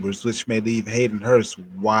receivers, which may leave Hayden Hurst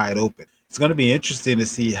wide open. It's going to be interesting to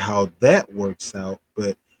see how that works out.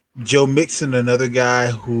 But Joe Mixon, another guy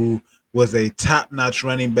who was a top-notch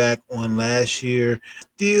running back on last year,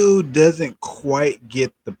 still doesn't quite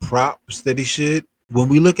get the props that he should. When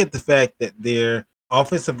we look at the fact that their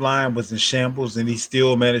offensive line was in shambles and he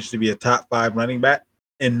still managed to be a top 5 running back,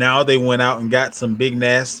 and now they went out and got some big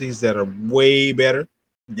nasties that are way better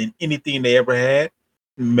than anything they ever had,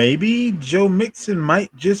 maybe Joe Mixon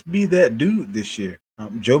might just be that dude this year.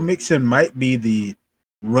 Joe Mixon might be the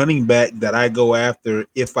running back that I go after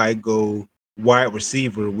if I go wide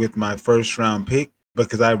receiver with my first round pick,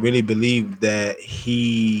 because I really believe that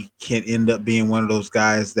he can end up being one of those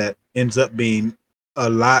guys that ends up being a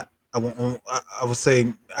lot. I would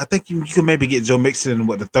say, I think you can maybe get Joe Mixon in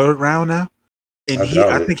the 3rd round now. And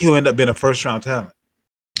I think he'll end up being a first round talent.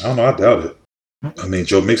 I don't know. I doubt it. I mean,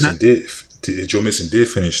 Joe Mixon did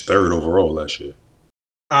finish 3rd overall last year.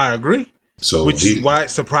 I agree. So which is why it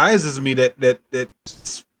surprises me that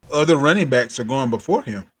other running backs are going before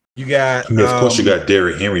him. You got, of course, you got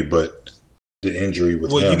Derrick Henry, but the injury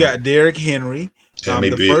with him. You got Derrick Henry.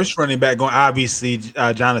 The first running back going, obviously,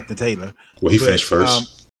 Jonathan Taylor. Well, he finished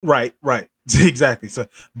first. Right. Exactly. So,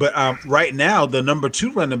 but right now, the number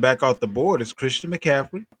 2 running back off the board is Christian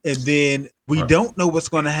McCaffrey. And then we don't know what's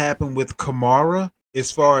going to happen with Kamara as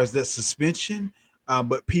far as that suspension.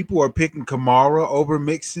 But people are picking Kamara over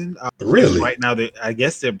Mixon. Really? Right now, I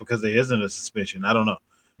guess they're because there isn't a suspension. I don't know.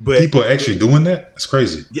 But people are actually doing that? That's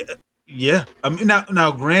crazy. Yeah. I mean,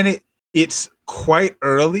 now, granted, it's quite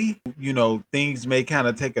early. Things may kind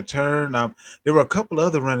of take a turn. There were a couple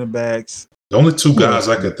other running backs. The only 2 guys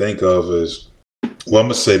I can think of is, I'm going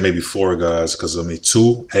to say maybe 4 guys, because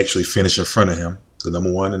 2 actually finished in front of him. The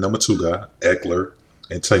number 1 and number 2 guy, Eckler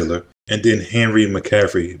and Taylor. And then Henry and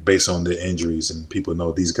McCaffrey, based on their injuries. And people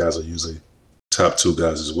know these guys are usually top 2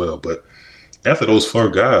 guys as well. But after those 4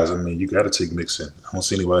 guys, I mean, you got to take Mixon. I don't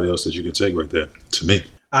see anybody else that you can take right there, to me.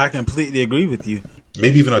 I completely agree with you.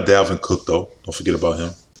 Maybe even a Dalvin Cook, though. Don't forget about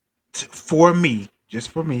him. For me,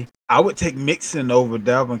 I would take Mixon over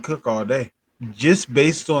Dalvin Cook all day. Just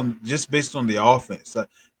based on the offense.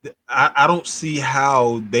 I don't see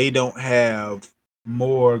how they don't have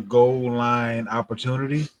more goal line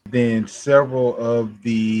opportunity than several of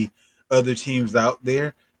the other teams out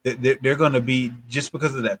there. They're going to be, just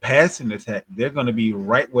because of that passing attack, they're going to be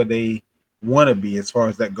right where they want to be as far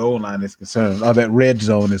as that goal line is concerned, or that red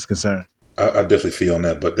zone is concerned. I definitely feel on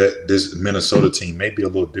that, but this Minnesota team may be a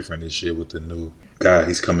little different this year with the new guy.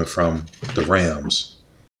 He's coming from the Rams.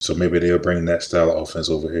 So maybe they'll bring that style of offense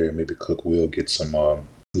over here. Maybe Cook will get some a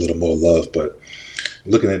little more love. But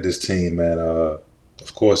looking at this team, man, of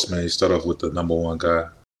course, man, you start off with the number 1 guy,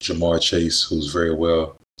 Jamar Chase, who's very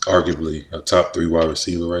well, arguably a top 3 wide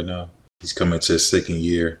receiver right now. He's coming to his 2nd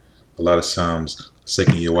year. A lot of times,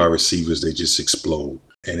 2nd-year wide receivers, they just explode.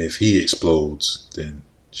 And if he explodes, then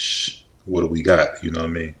what do we got? You know what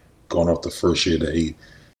I mean? Going off the first year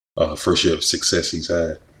of success he's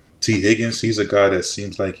had. T. Higgins, he's a guy that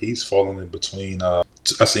seems like he's falling in between,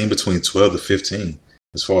 in between 12 to 15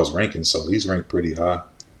 as far as ranking. So he's ranked pretty high.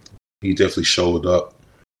 He definitely showed up.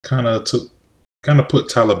 Kind of put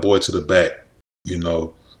Tyler Boyd to the back,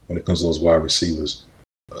 when when it comes to those wide receivers.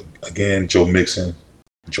 Again, Joe Mixon,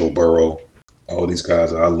 Joe Burrow, all these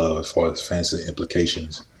guys I love as far as fantasy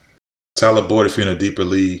implications. Tyler Boyd, if you're in a deeper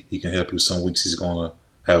league, he can help you. Some weeks he's going to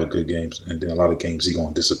have a good games, and then a lot of games he's going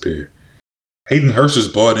to disappear. Hayden Hurst is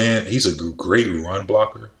bought in. He's a great run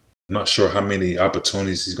blocker. I'm not sure how many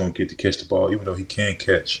opportunities he's going to get to catch the ball, even though he can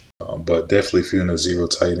catch. But definitely if you're in a zero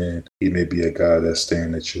tight end, he may be a guy that's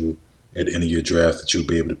staring at you at the end of your draft that you'll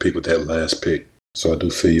be able to pick with that last pick. So I do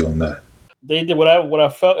feel you on that. They did what I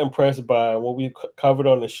felt impressed by what we covered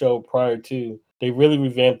on the show prior to. They really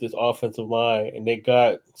revamped this offensive line, and they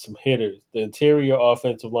got some hitters. The interior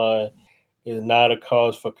offensive line is not a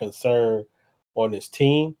cause for concern on this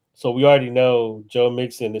team. So we already know Joe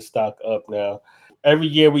Mixon is stock up now. Every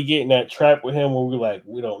year we get in that trap with him where we're like,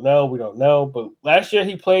 we don't know. But last year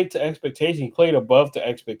he played to expectation. He played above the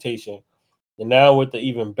expectation. And now with the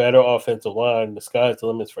even better offensive line, the sky's the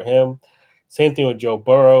limits for him. Same thing with Joe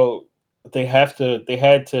Burrow. They had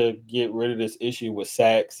to get rid of this issue with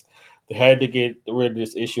sacks. They had to get rid of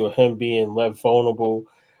this issue of him being left vulnerable,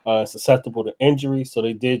 susceptible to injury. So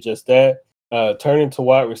they did just that. Turning to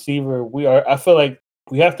wide receiver, I feel like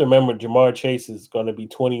we have to remember Jamar Chase is going to be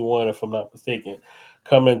 21, if I'm not mistaken,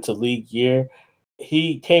 coming to league year.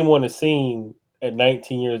 He came on the scene at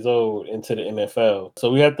 19 years old into the NFL.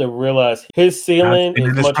 So we have to realize his ceiling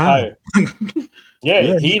is much higher.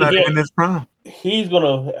 Yeah, he's not in his prime. He's going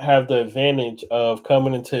to have the advantage of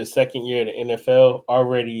coming into his second year in the NFL,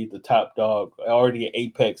 already the top dog, already an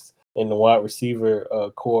apex in the wide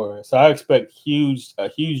receiver core. So I expect a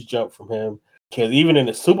huge jump from him, because even in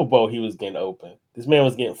the Super Bowl, he was getting open. This man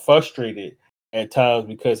was getting frustrated at times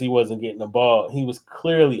because he wasn't getting the ball. He was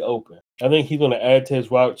clearly open. I think he's going to add to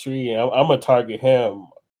his route tree, and I'm going to target him.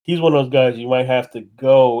 He's one of those guys you might have to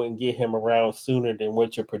go and get him around sooner than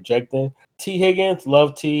what you're projecting. T. Higgins,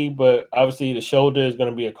 love T, but obviously the shoulder is going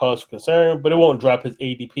to be a cause for concern, but it won't drop his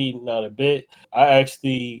ADP not a bit. I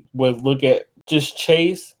actually would look at just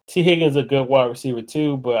Chase. T. Higgins is a good wide receiver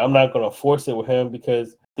too, but I'm not going to force it with him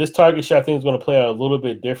because this target shot, I think, is going to play out a little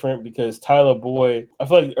bit different because Tyler Boyd, I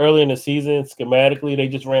feel like early in the season, schematically, they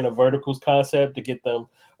just ran a verticals concept to get them,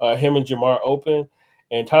 him and Jamar open.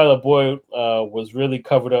 And Tyler Boyd was really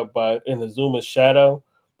covered up in Azuma's shadow.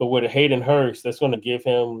 But with a Hayden Hurst, that's going to give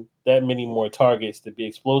him that many more targets to be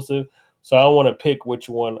explosive. So I want to pick which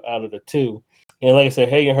one out of the two. And like I said,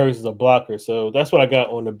 Hayden Hurst is a blocker. So that's what I got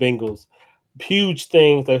on the Bengals. Huge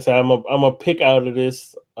things. Like I said, I'm a pick out of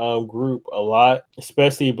this group a lot,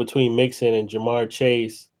 especially between Mixon and Jamar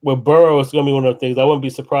Chase. With Burrow, it's going to be one of the things. I wouldn't be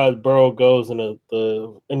surprised Burrow goes in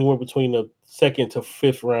the anywhere between the 2nd to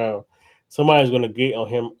 5th round. Somebody's going to get on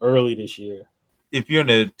him early this year. If you're in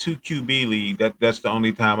a 2 QB league, that's the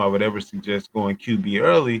only time I would ever suggest going QB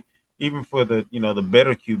early, even for the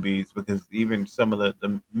better QBs, because even some of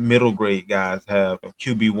the middle grade guys have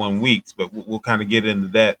QB 1 weeks, but we'll kind of get into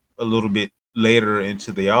that a little bit later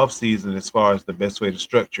into the offseason as far as the best way to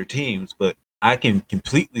structure teams. But I can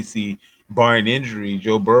completely see, barring injury,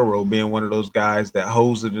 Joe Burrow being one of those guys that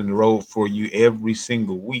holds it in the road for you every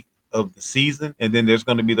single week of the season. And then there's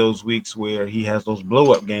going to be those weeks where he has those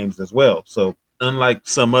blow up games as well. So unlike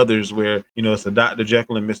some others where, it's a Dr.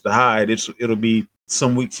 Jekyll and Mr. Hyde, it'll be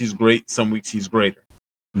some weeks he's great, some weeks he's greater.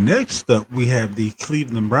 Next up, we have the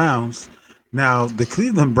Cleveland Browns. Now, the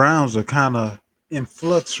Cleveland Browns are kind of in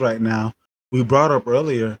flux right now. We brought up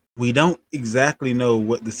earlier, we don't exactly know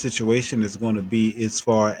what the situation is going to be as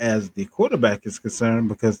far as the quarterback is concerned,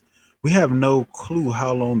 because we have no clue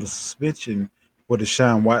how long the suspension for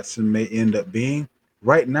Deshaun Watson may end up being.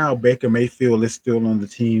 Right now, Baker Mayfield is still on the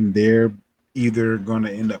team. They're either going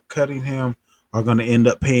to end up cutting him or going to end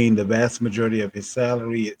up paying the vast majority of his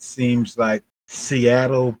salary. It seems like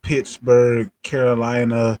Seattle, Pittsburgh,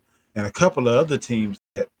 Carolina, and a couple of other teams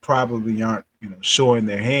that probably aren't, showing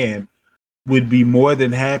their hand would be more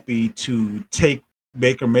than happy to take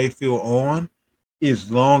Baker Mayfield on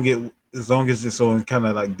as long as it's on kind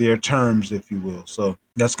of like their terms, if you will. So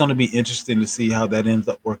that's going to be interesting to see how that ends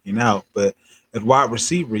up working out. But at wide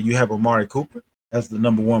receiver, you have Amari Cooper as the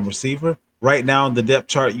number 1 receiver. Right now in the depth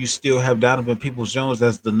chart, you still have Donovan Peoples-Jones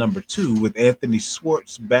as the number 2, with Anthony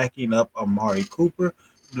Schwartz backing up Amari Cooper.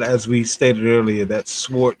 As we stated earlier, that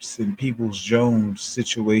Schwartz and Peoples-Jones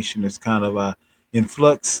situation is kind of in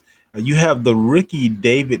flux. You have the rookie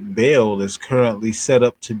David Bell is currently set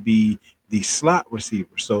up to be the slot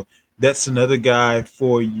receiver. So that's another guy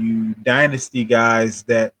for you dynasty guys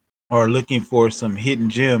that are looking for some hidden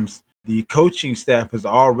gems. The coaching staff is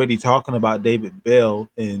already talking about David Bell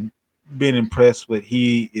and been impressed with what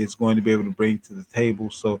he is going to be able to bring to the table.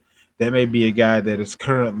 So that may be a guy that is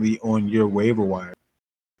currently on your waiver wire.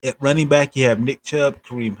 At running back, you have Nick Chubb,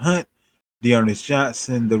 Kareem Hunt, Dearness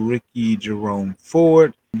Johnson, the rookie Jerome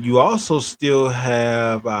Ford. You also still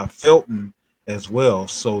have Felton as well.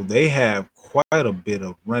 So they have quite a bit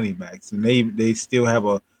of running backs, and they still have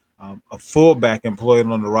a fullback employed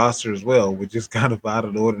on the roster as well, which is kind of out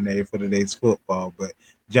of the ordinary for today's football. But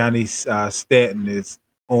Johnny Stanton is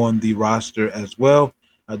on the roster as well.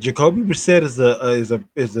 Jacoby Brissett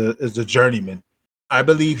is a journeyman. I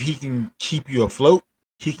believe he can keep you afloat.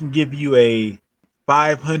 He can give you a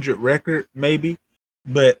 500 record maybe,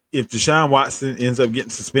 but if Deshaun Watson ends up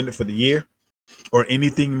getting suspended for the year or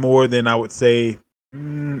anything more than I would say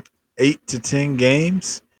 8 to 10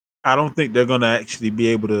 games, I don't think they're going to actually be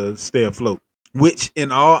able to stay afloat, which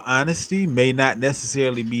in all honesty may not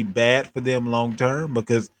necessarily be bad for them long term,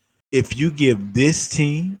 because if you give this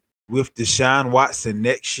team with Deshaun Watson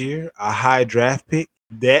next year a high draft pick,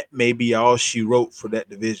 that may be all she wrote for that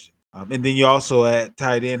division. And then you also at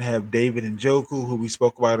tight end have David Njoku, who we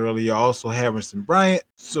spoke about earlier, also Harrison Bryant.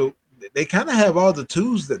 So they kind of have all the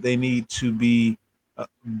tools that they need to be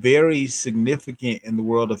very significant in the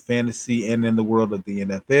world of fantasy and in the world of the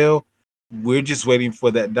NFL. We're just waiting for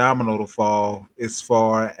that domino to fall as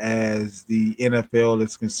far as the NFL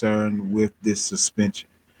is concerned with this suspension.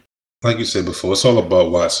 Like you said before, it's all about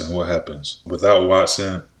Watson. What happens without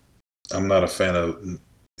Watson? I'm not a fan of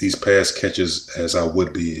these pass catches as I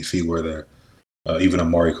would be if he were there. Even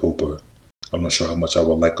Amari Cooper. I'm not sure how much I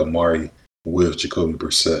would like Amari with Jacoby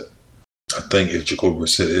Brissett. I think if Jacoby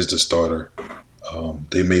Brissett is the starter,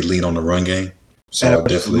 they may lean on the run game. So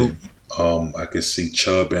Absolutely. I could see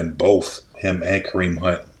Chubb and both him and Kareem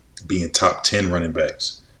Hunt being top 10 running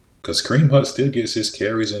backs. Because Kareem Hunt still gets his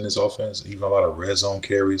carries in his offense, even a lot of red zone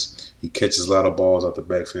carries. He catches a lot of balls out the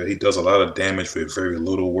backfield. He does a lot of damage with very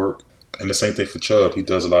little work. And the same thing for Chubb. He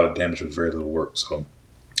does a lot of damage with very little work. So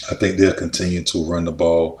I think they'll continue to run the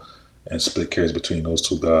ball and split carries between those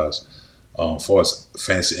two guys. As far as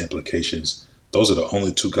fantasy implications, those are the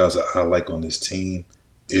only two guys that I like on this team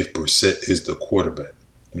if Brissett is the quarterback.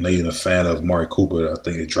 I'm not even a fan of Amari Cooper. I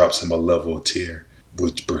think it drops him a level of tier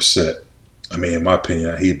with Brissett. I mean, in my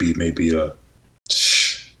opinion, he'd be maybe a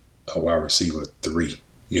wide receiver 3.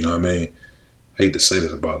 You know what I mean? I hate to say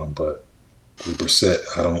that about him, but with Brissett,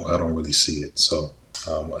 I don't really see it. So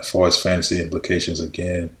as far as fantasy implications,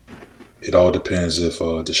 again, it all depends if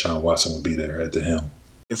Deshaun Watson will be there at the helm.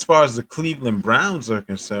 As far as the Cleveland Browns are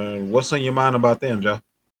concerned, what's on your mind about them, Joe?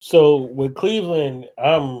 So with Cleveland,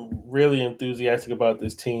 I'm really enthusiastic about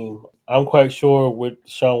this team. I'm quite sure with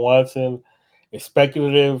Deshaun Watson, it's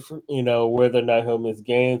speculative, whether or not he'll miss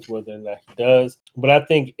games, whether or not he does. But I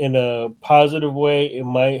think in a positive way, it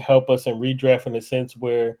might help us in redraft in a sense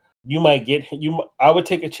where you might get I would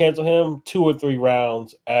take a chance on him 2 or 3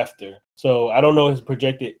 rounds after. So I don't know his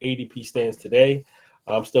projected ADP stands today.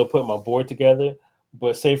 I'm still putting my board together.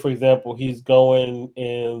 But say, for example, he's going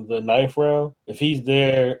in the 9th round. If he's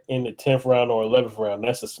there in the 10th round or 11th round,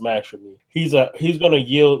 that's a smash for me. He's going to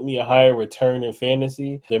yield me a higher return in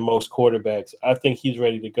fantasy than most quarterbacks. I think he's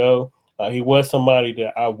ready to go. He was somebody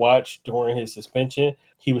that I watched during his suspension.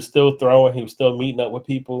 He was still throwing. He was still meeting up with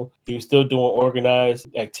people. He was still doing organized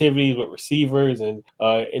activities with receivers and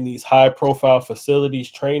in these high-profile facilities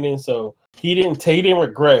training. So he didn't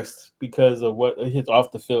regress because of what his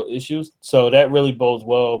off-the-field issues. So that really bodes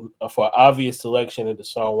well for an obvious selection of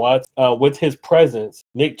Deshaun Watson. With his presence,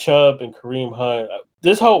 Nick Chubb and Kareem Hunt.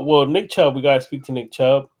 Nick Chubb, we got to speak to Nick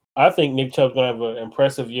Chubb. I think Nick Chubb's going to have an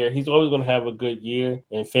impressive year. He's always going to have a good year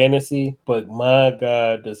in fantasy, but my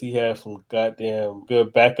God, does he have some goddamn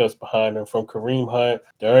good backups behind him from Kareem Hunt,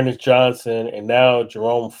 Dearness Johnson, and now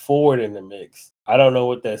Jerome Ford in the mix. I don't know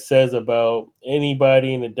what that says about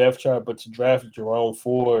anybody in the depth chart, but to draft Jerome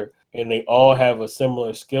Ford and they all have a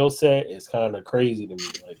similar skill set is kind of crazy to me.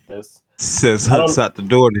 Like this says Hunt's out the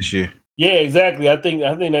door this year. Yeah, exactly. I think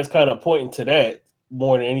that's kind of pointing to that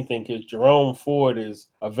more than anything, because Jerome Ford is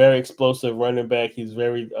a very explosive running back. He's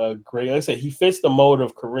very great. Like I said, he fits the mold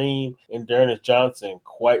of Kareem and Dearness Johnson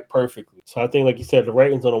quite perfectly. So I think, like you said, the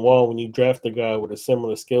writing's on the wall when you draft a guy with a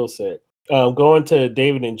similar skill set. Going to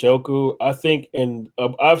David Njoku, I think, and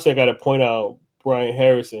obviously I got to point out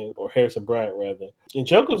Harrison Bryant, rather.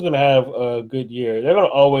 Njoku's going to have a good year. They're going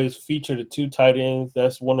to always feature the 2 tight ends.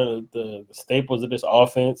 That's one of the staples of this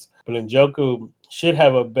offense. But Njoku should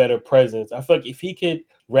have a better presence. I feel like if he could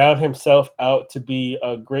round himself out to be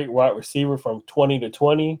a great wide receiver from 20 to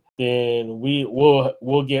 20, then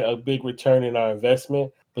we'll get a big return in our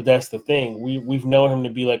investment. But that's the thing. We've known him to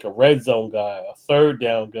be like a red zone guy, a third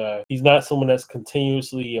down guy. He's not someone that's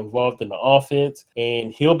continuously involved in the offense,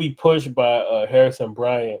 and he'll be pushed by Harrison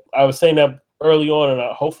Bryant. I was saying that early on, and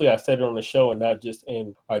hopefully I said it on the show and not just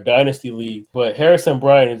in our Dynasty League, but Harrison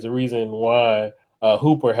Bryant is the reason why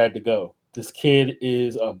Hooper had to go. This kid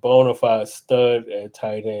is a bona fide stud at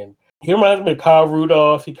tight end. He reminds me of Kyle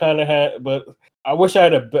Rudolph. He kind of had, but I wish I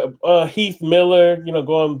had a Heath Miller,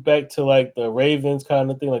 going back to like the Ravens kind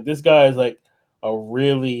of thing. Like this guy is like a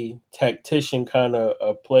really tactician kind of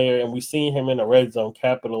a player, and we've seen him in the red zone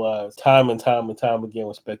capitalize time and time again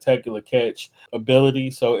with spectacular catch ability.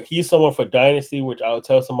 So he's someone for Dynasty, which I would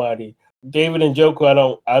tell somebody, David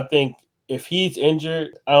Njoku, I think if he's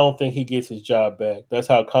injured, I don't think he gets his job back. That's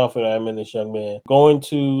how confident I am in this young man. Going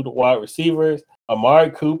to the wide receivers, Amari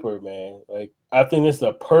Cooper, man. Like, I think this is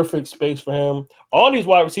a perfect space for him. All these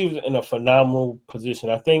wide receivers are in a phenomenal position.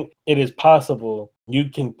 I think it is possible you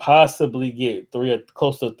can possibly get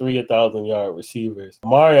close to 3,000-yard receivers.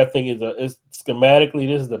 Amari, I think, is schematically,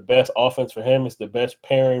 this is the best offense for him. It's the best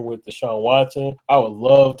pairing with Deshaun Watson. I would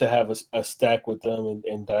love to have a stack with them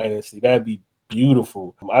in Dynasty. That'd be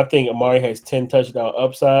beautiful. I think Amari has 10 touchdown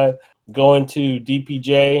upside. Going to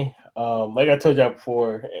DPJ, like I told y'all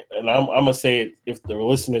before, and I'm going to say it if the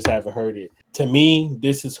listeners haven't heard it. To me,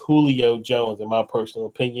 this is Julio Jones, in my personal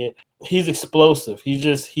opinion. He's explosive. He's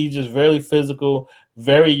just very physical,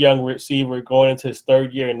 very young receiver going into his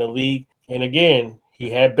third year in the league. And again, he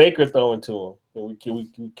had Baker throwing to him. And we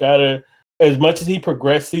gotta, as much as he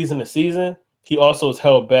progressed season to season, he also is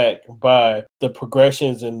held back by the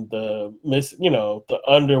progressions and the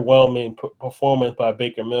underwhelming performance by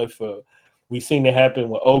Baker Mayfield. We've seen it happen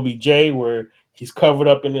with OBJ, where he's covered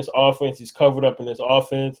up in this offense.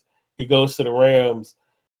 He goes to the Rams,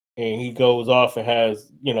 and he goes off and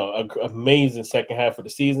has, an amazing second half of the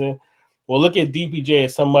season. Well, look at DPJ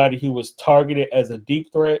as somebody who was targeted as a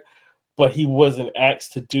deep threat, but he wasn't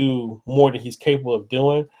asked to do more than he's capable of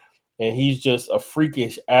doing. And he's just a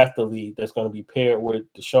freakish athlete that's going to be paired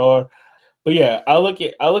with Deshaun. But yeah, I look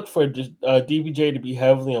for DPJ to be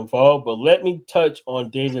heavily involved. But let me touch on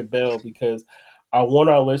David Bell, because I want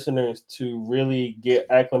our listeners to really get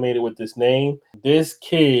acclimated with this name. This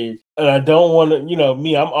kid, and I don't want to,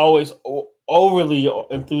 me, I'm always overly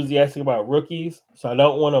enthusiastic about rookies. So I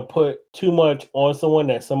don't want to put too much on someone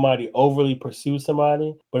that somebody overly pursues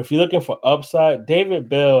somebody. But if you're looking for upside, David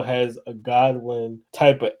Bell has a Godwin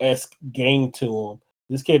type of esque game to him.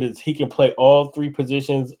 This kid he can play all three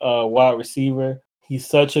positions, wide receiver. He's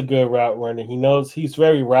such a good route runner. He's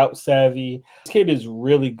very route savvy. This kid is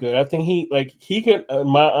really good. I think he could, in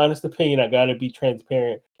my honest opinion, I got to be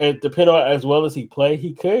transparent. And depending on as well as he play,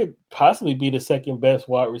 he could possibly be the second best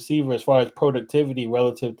wide receiver as far as productivity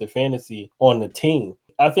relative to fantasy on the team.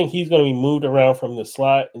 I think he's going to be moved around from the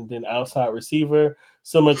slot and then outside receiver,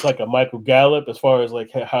 similar to like a Michael Gallup as far as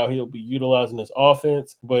like how he'll be utilizing his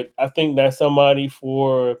offense. But I think that's somebody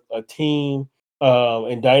for a team.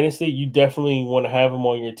 In Dynasty, you definitely want to have him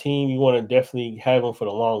on your team. You want to definitely have him for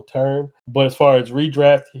the long term. But as far as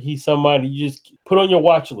redraft, he's somebody you just put on your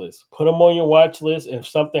watch list. Put him on your watch list. If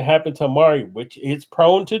something happened to Amari, which it's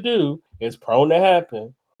prone to do, it's prone to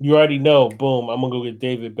happen, you already know, boom, I'm going to go get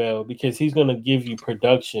David Bell, because he's going to give you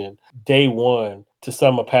production day one to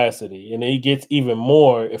some capacity. And he gets even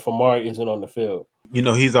more if Amari isn't on the field.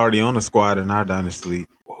 He's already on the squad in our Dynasty League.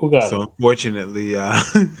 Who got him?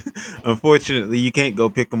 Unfortunately, you can't go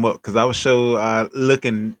pick him up, because I was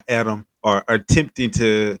looking at him or attempting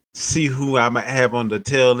to see who I might have on the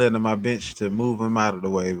tail end of my bench to move him out of the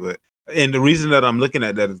way. And the reason that I'm looking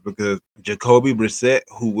at that is because Jacoby Brissett,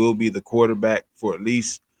 who will be the quarterback for at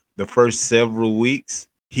least the first several weeks,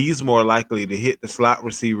 he's more likely to hit the slot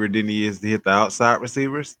receiver than he is to hit the outside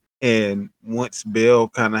receivers. And once Bell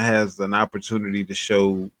kind of has an opportunity to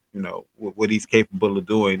show, what he's capable of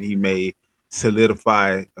doing, he may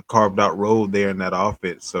solidify a carved out role there in that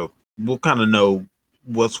offense. So we'll kind of know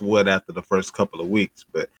what's what after the first couple of weeks.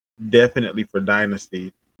 But definitely for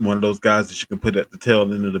Dynasty, one of those guys that you can put at the tail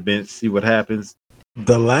end of the bench, see what happens.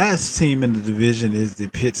 The last team in the division is the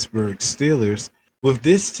Pittsburgh Steelers. With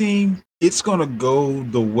this team, it's going to go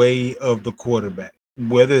the way of the quarterback.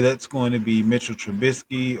 Whether that's going to be Mitchell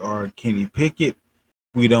Trubisky or Kenny Pickett,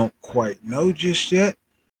 we don't quite know just yet.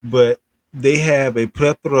 But they have a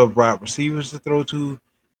plethora of wide receivers to throw to.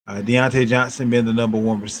 Deontay Johnson being the number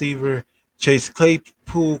one receiver. Chase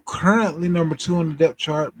Claypool currently number 2 on the depth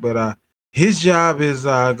chart, but his job is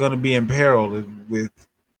going to be imperiled with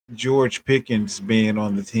George Pickens being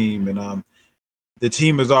on the team. And the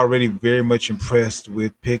team is already very much impressed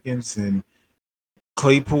with Pickens, and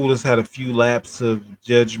Claypool has had a few lapses of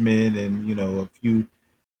judgment and, a few,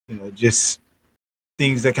 just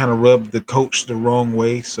things that kind of rub the coach the wrong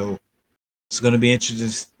way. So it's going to be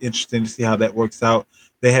interesting to see how that works out.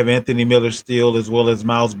 They have Anthony Miller still, as well as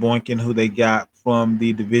Miles Boykin, who they got from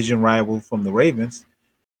the division rival from the Ravens.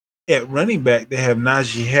 At running back, they have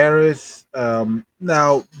Najee Harris.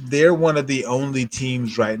 Now, they're one of the only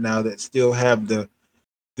teams right now that still have the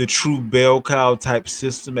true bell cow type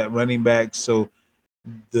system at running back. So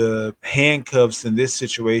the handcuffs in this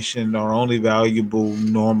situation are only valuable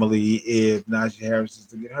normally if Najee Harris is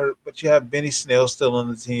to get hurt. But you have Benny Snell still on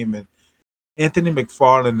the team, and Anthony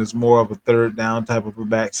McFarland is more of a third down type of a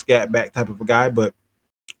back, scat back type of a guy. But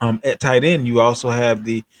at tight end, you also have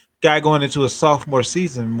the guy going into a sophomore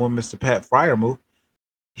season, one Mr. Pat Freiermuth.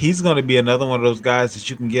 He's going to be another one of those guys that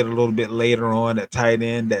you can get a little bit later on at tight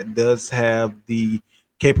end that does have the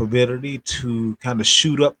capability to kind of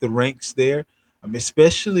shoot up the ranks there,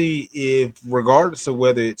 especially if, regardless of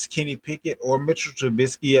whether it's Kenny Pickett or Mitchell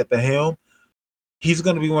Trubisky at the helm, he's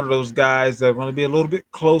going to be one of those guys that are going to be a little bit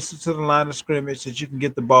closer to the line of scrimmage that you can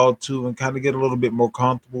get the ball to and kind of get a little bit more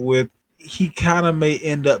comfortable with. He kind of may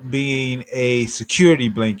end up being a security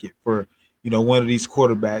blanket for, one of these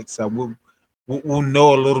quarterbacks. We'll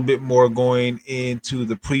know a little bit more going into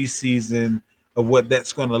the preseason of what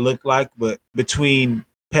that's going to look like. But between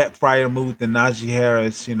Pat Freiermuth and Najee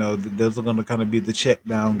Harris, those are going to kind of be the check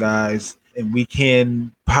down guys. And we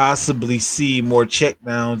can possibly see more check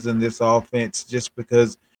downs in this offense just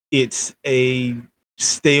because it's a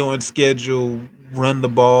stay on schedule, run the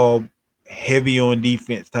ball, heavy on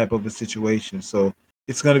defense type of a situation. So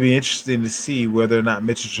it's going to be interesting to see whether or not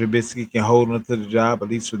Mitchell Trubisky can hold on to the job, at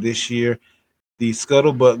least for this year. The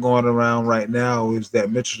scuttlebutt going around right now is that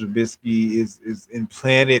Mitchell Trubisky is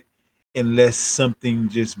implanted unless something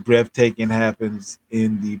just breathtaking happens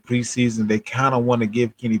in the preseason. They kind of want to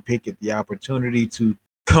give Kenny Pickett the opportunity to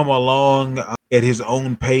come along at his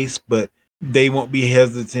own pace, but they won't be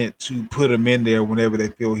hesitant to put him in there whenever they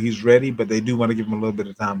feel he's ready, but they do want to give him a little bit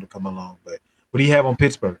of time to come along. But what do you have on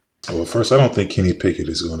Pittsburgh? Well, first, I don't think Kenny Pickett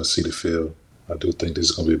is going to see the field. I do think this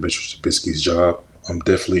is going to be Mitchell Trubisky's job. I'm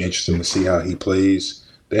definitely interested to see how he plays.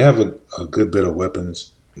 They have a good bit of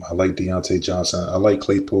weapons. I like Deontay Johnson. I like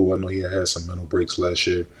Claypool. I know he had some mental breaks last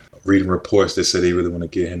year. Reading reports that said they really want to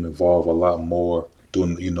get him involved a lot more.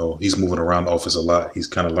 He's moving around the offense a lot. He's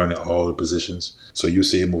kind of learning all the positions. So you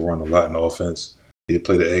see him move around a lot in the offense. He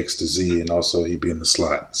play the X to Z, and also he'd be in the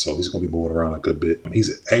slot. So he's going to be moving around a good bit.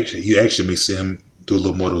 You actually may see him do a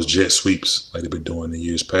little more of those jet sweeps like they've been doing in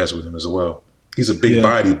years past with him as well. He's a big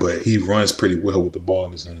body, but he runs pretty well with the ball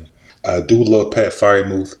in his hand. I do love Pat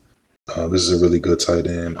Freiermuth. This is a really good tight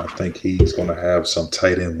end. I think he's going to have some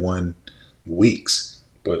tight end 1 weeks,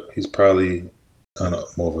 but he's probably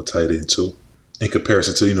more of a tight end 2 in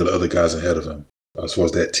comparison to the other guys ahead of him as far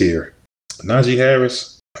as that tier. Najee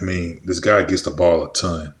Harris, this guy gets the ball a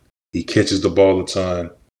ton. He catches the ball a ton.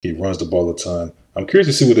 He runs the ball a ton. I'm curious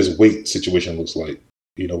to see what his weight situation looks like.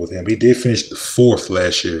 With him, he did finish 4th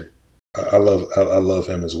last year. I love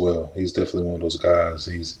him as well. He's definitely one of those guys.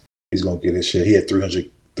 He's gonna get his share. He had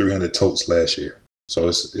 300 totes last year, so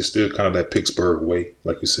it's still kind of that Pittsburgh way,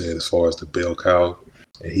 like you said, as far as the bell cow.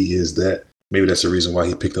 And he is that. Maybe that's the reason why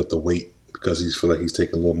he picked up the weight, because he feel like he's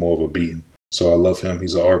taking a little more of a beating. So I love him.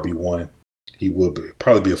 He's an RB1. He will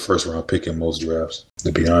probably be a first round pick in most drafts.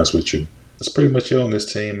 To be honest with you, that's pretty much it on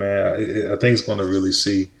this team, man. I think it's going to really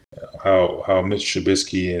see how Mitch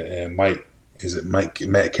Trubisky and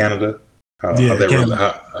Matt Canada, how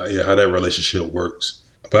that relationship works.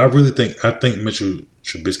 But I think Mitchell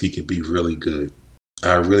Trubisky can be really good.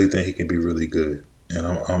 I really think he can be really good, and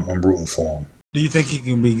I'm rooting for him. Do you think he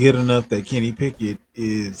can be good enough that Kenny Pickett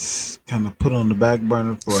is kind of put on the back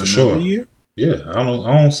burner for another year? Yeah, I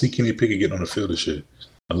don't see Kenny Pickett getting on the field this year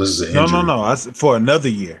unless it's an injury. No. For another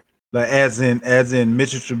year, like as in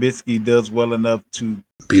Mitchell Trubisky does well enough to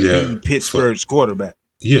be Pittsburgh's quarterback.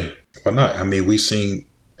 Yeah, why not? We seen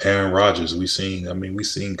Aaron Rodgers. We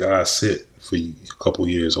seen guys sit for a couple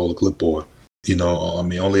years, hold the clipboard.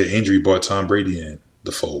 Only an injury brought Tom Brady in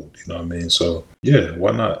the fold. So yeah,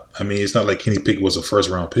 why not? It's not like Kenny Pickett was a first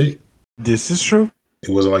round pick. This is true. It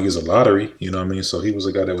wasn't like it's a lottery. So he was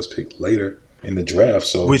a guy that was picked later in the draft.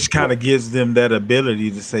 So which kind of gives them that ability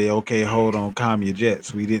to say, okay, hold on, calm your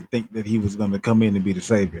jets. We didn't think that he was going to come in and be the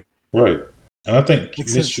savior. Right. And I think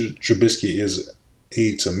Mr. Trubisky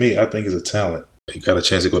I think is a talent. He got a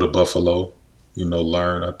chance to go to Buffalo,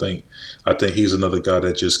 learn. I think he's another guy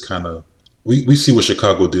that just kind of, we see what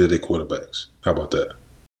Chicago did to their quarterbacks. How about that?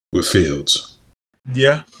 With Fields.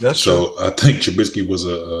 Yeah, that's true. I think Trubisky was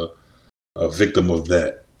a victim of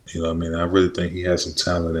that. I really think he has some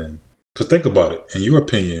talent in. Because think about it. In your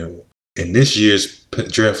opinion, in this year's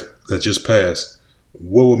draft that just passed,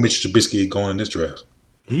 what would Mitch Trubisky go in this draft?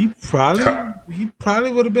 He probably he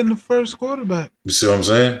probably would have been the first quarterback. You see what I'm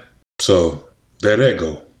saying? So there that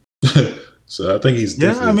go. So I think he's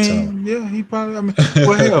definitely talented. Yeah, he probably. I mean,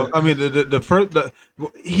 well, hell, I mean,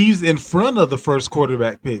 he's in front of the first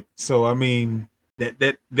quarterback pick. So I mean,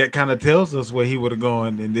 that kind of tells us where he would have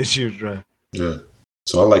gone in this year's draft. Yeah.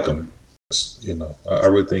 So I like him. You know, I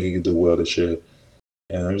really think he can do well this year.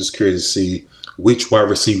 And I'm just curious to see which wide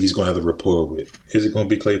receiver he's going to have the rapport with. Is it going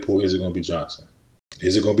to be Claypool? Is it going to be Johnson?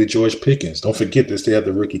 Is it going to be George Pickens? Don't forget this. They had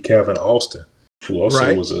the rookie Calvin Austin, who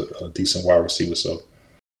also was a decent wide receiver. So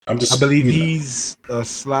I believe he's a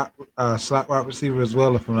slot wide receiver as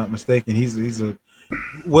well, if I'm not mistaken.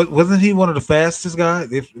 Wasn't he one of the fastest guys,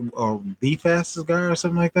 or the fastest guy, or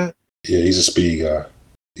something like that? Yeah, he's a speed guy.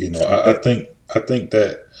 You know, I think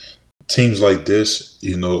that teams like this,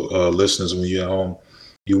 you know, listeners, when you're at home,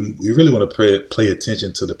 you really want to pay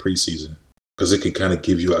attention to the preseason because it can kind of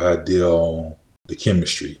give you an idea on the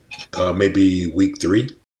chemistry. Maybe week 3,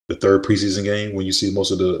 the third preseason game, when you see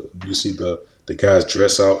the guys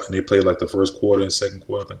dress out and they play like the first quarter and second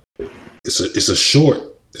quarter. It's a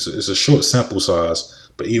short sample size,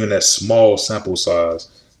 but even that small sample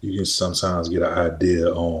size, you can sometimes get an idea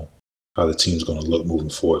on how the team's going to look moving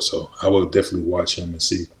forward. So I will definitely watch him and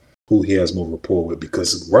see who he has more rapport with,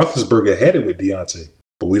 because Roethlisberger had it with Deontay,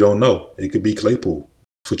 but we don't know. It could be Claypool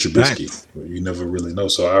for Trubisky. Nice. You never really know.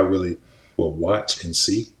 So I really will watch and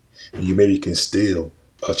see. And you maybe can still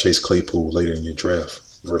chase Claypool later in your draft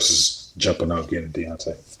versus jumping out getting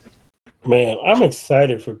Deontay. Man, I'm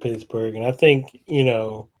excited for Pittsburgh, and I think, you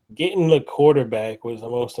know, getting the quarterback was the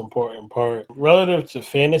most important part. Relative to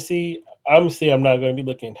fantasy, obviously I'm not going to be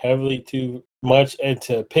looking heavily too much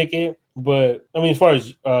into Pickett, but I mean, as far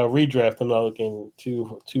as redraft, I'm not looking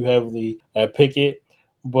too heavily at Pickett,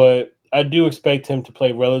 but I do expect him to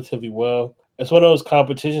play relatively well. It's one of those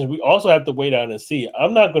competitions we also have to wait out and see.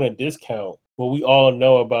 I'm not going to discount what we all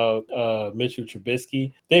know about Mitchell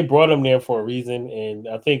Trubisky. They brought him there for a reason, and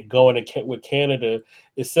I think going with Canada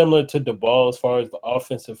is similar to DeBall as far as the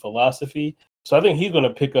offensive philosophy. So I think he's going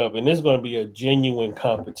to pick up, and this is going to be a genuine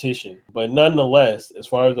competition. But nonetheless, as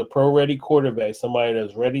far as a pro-ready quarterback, somebody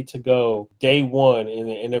that's ready to go day one in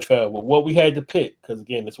the NFL, with what we had to pick, because,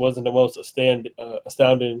 again, this wasn't the most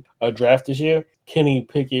astounding draft this year, Kenny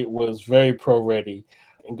Pickett was very pro-ready.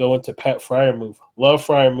 And going to Pat Freiermuth. Love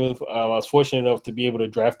Freiermuth. I was fortunate enough to be able to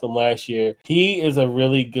draft him last year. He is a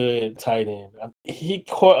really good tight end. He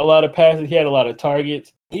caught a lot of passes. He had a lot of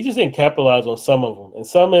targets. He just didn't capitalize on some of them. And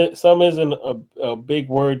some isn't a big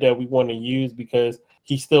word that we want to use because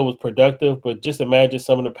he still was productive. But just imagine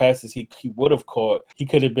some of the passes he would have caught. He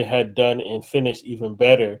could have had done and finished even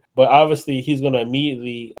better. But obviously, he's going to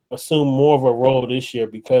immediately assume more of a role this year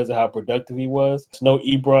because of how productive he was. There's no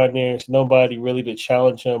Ebron there. There's nobody really to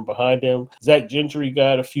challenge him behind him. Zach Gentry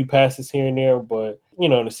got a few passes here and there, but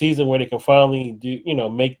in a season where they can finally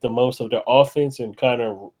make the most of their offense and kind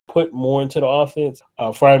of put more into the offense,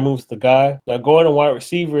 Freiermuth's the guy. Now going to wide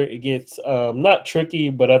receiver, it gets not tricky,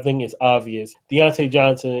 but I think it's obvious. Deontay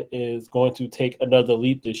Johnson is going to take another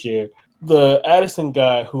leap this year. The Addison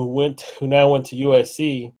guy who now went to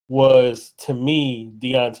USC was, to me,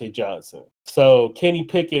 Deontay Johnson. So Kenny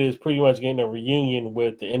Pickett is pretty much getting a reunion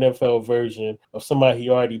with the NFL version of somebody he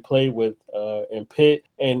already played with in Pitt.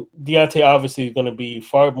 And Deontay obviously is going to be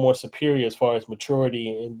far more superior as far as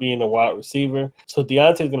maturity and being a wide receiver. So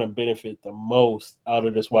Deontay is going to benefit the most out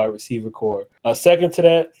of this wide receiver core. Second to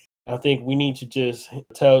that, I think we need to just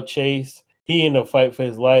tell Chase he in a fight for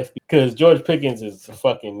his life because George Pickens is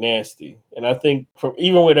fucking nasty. And I think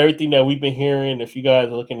even with everything that we've been hearing, if you guys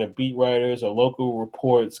are looking at beat writers or local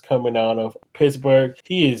reports coming out of Pittsburgh,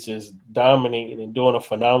 he is just dominating and doing a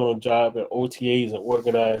phenomenal job at OTAs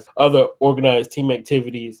and other organized team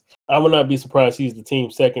activities. I would not be surprised he's the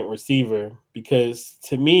team's second receiver because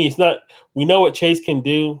to me, it's not, we know what Chase can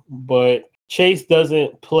do, but Chase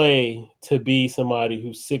doesn't play to be somebody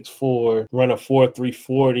who's 6'4", run a 4.3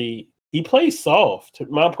 40. He plays soft,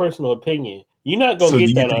 my personal opinion. You're not going to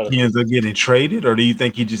get that out of him. So do you think he ends up getting traded, or do you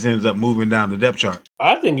think he just ends up moving down the depth chart?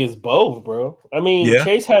 I think it's both, bro. I mean,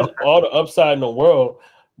 Chase has all the upside in the world,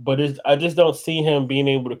 but I just don't see him being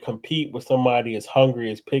able to compete with somebody as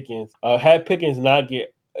hungry as Pickens. Had Pickens not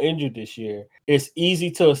get injured this year, it's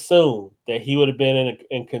easy to assume that he would have been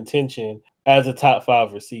in contention as a top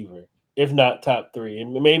 5 receiver, if not top 3.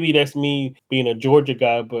 And maybe that's me being a Georgia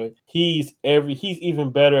guy, but he's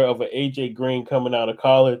even better of an AJ Green coming out of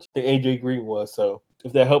college than AJ Green was. So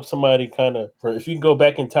if that helps somebody if you can go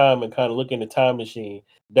back in time and kind of look in the time machine,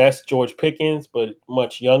 that's George Pickens, but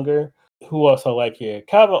much younger. Who else I like here?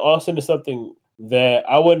 Calvin Austin is something that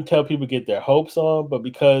I wouldn't tell people to get their hopes on, but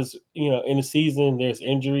because, in the season there's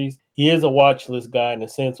injuries, he is a watch list guy in the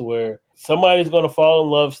sense where somebody's going to fall in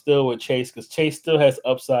love still with Chase because Chase still has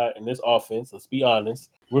upside in this offense. Let's be honest.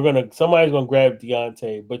 Somebody's going to grab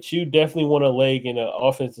Deontay, but you definitely want a leg in an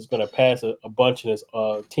offense that's going to pass a bunch in this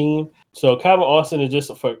team. So Calvin Austin is just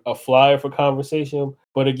a flyer for conversation.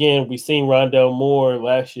 But again, we seen Rondell Moore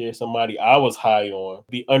last year, somebody I was high on,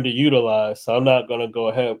 be underutilized. So I'm not going to go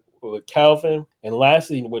ahead with Calvin. And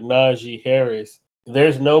lastly, with Najee Harris,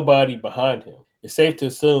 there's nobody behind him. It's safe to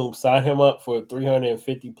assume sign him up for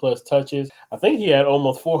 350 plus touches. I think he had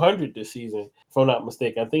almost 400 this season, if I'm not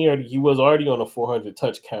mistaken. I think he was already on a 400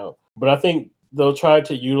 touch count. But I think they'll try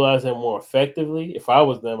to utilize him more effectively. If I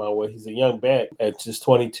was them, I would. He's a young back at just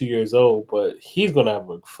 22 years old, but he's going to have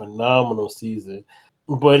a phenomenal season.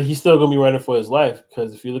 But he's still going to be running for his life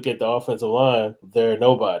because if you look at the offensive line, they're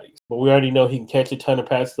nobodies. But we already know he can catch a ton of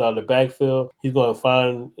passes out of the backfield. He's going to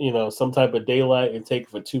find, some type of daylight and take it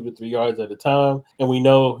for 2 to 3 yards at a time. And we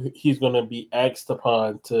know he's going to be asked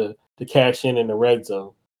upon to cash in the red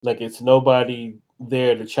zone. Like it's nobody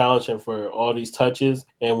there to challenge him for all these touches.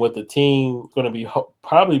 And with the team going to be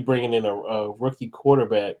probably bringing in a rookie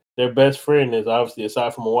quarterback, their best friend is obviously,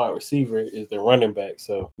 aside from a wide receiver, is their running back.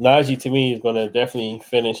 So Najee, to me, is going to definitely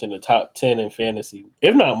finish in the top 10 in fantasy,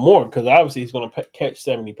 if not more, because obviously he's going to catch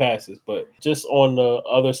 70 passes. But just on the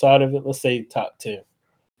other side of it, let's say top 10.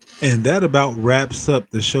 And that about wraps up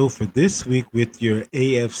the show for this week with your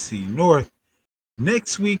AFC North.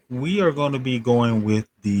 Next week, we are going to be going with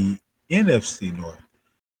the NFC North.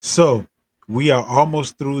 So we are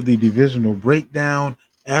almost through the divisional breakdown.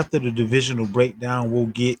 After the divisional breakdown, we'll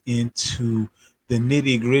get into the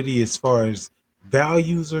nitty-gritty as far as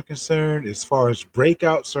values are concerned, as far as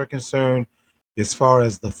breakouts are concerned, as far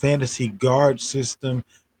as the fantasy guard system,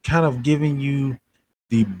 kind of giving you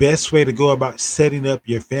the best way to go about setting up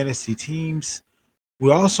your fantasy teams.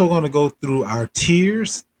 We're also going to go through our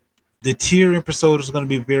tiers. The tier episode is going to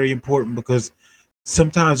be very important because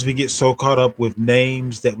sometimes we get so caught up with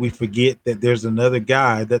names that we forget that there's another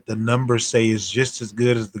guy that the numbers say is just as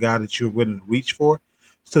good as the guy that you're willing to reach for.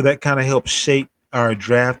 So that kind of helps shape our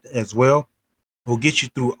draft as well. We'll get you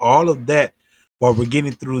through all of that while we're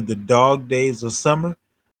getting through the dog days of summer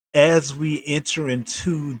as we enter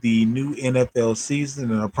into the new NFL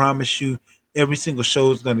season. And I promise you, every single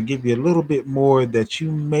show is going to give you a little bit more that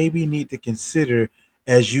you maybe need to consider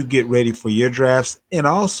as you get ready for your drafts, and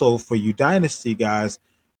also for you dynasty guys,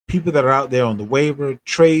 people that are out there on the waiver,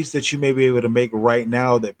 trades that you may be able to make right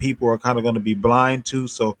now that people are kind of going to be blind to,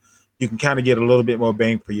 so you can kind of get a little bit more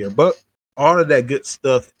bang for your buck. All of that good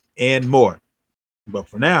stuff and more. But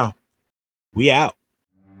for now, we out.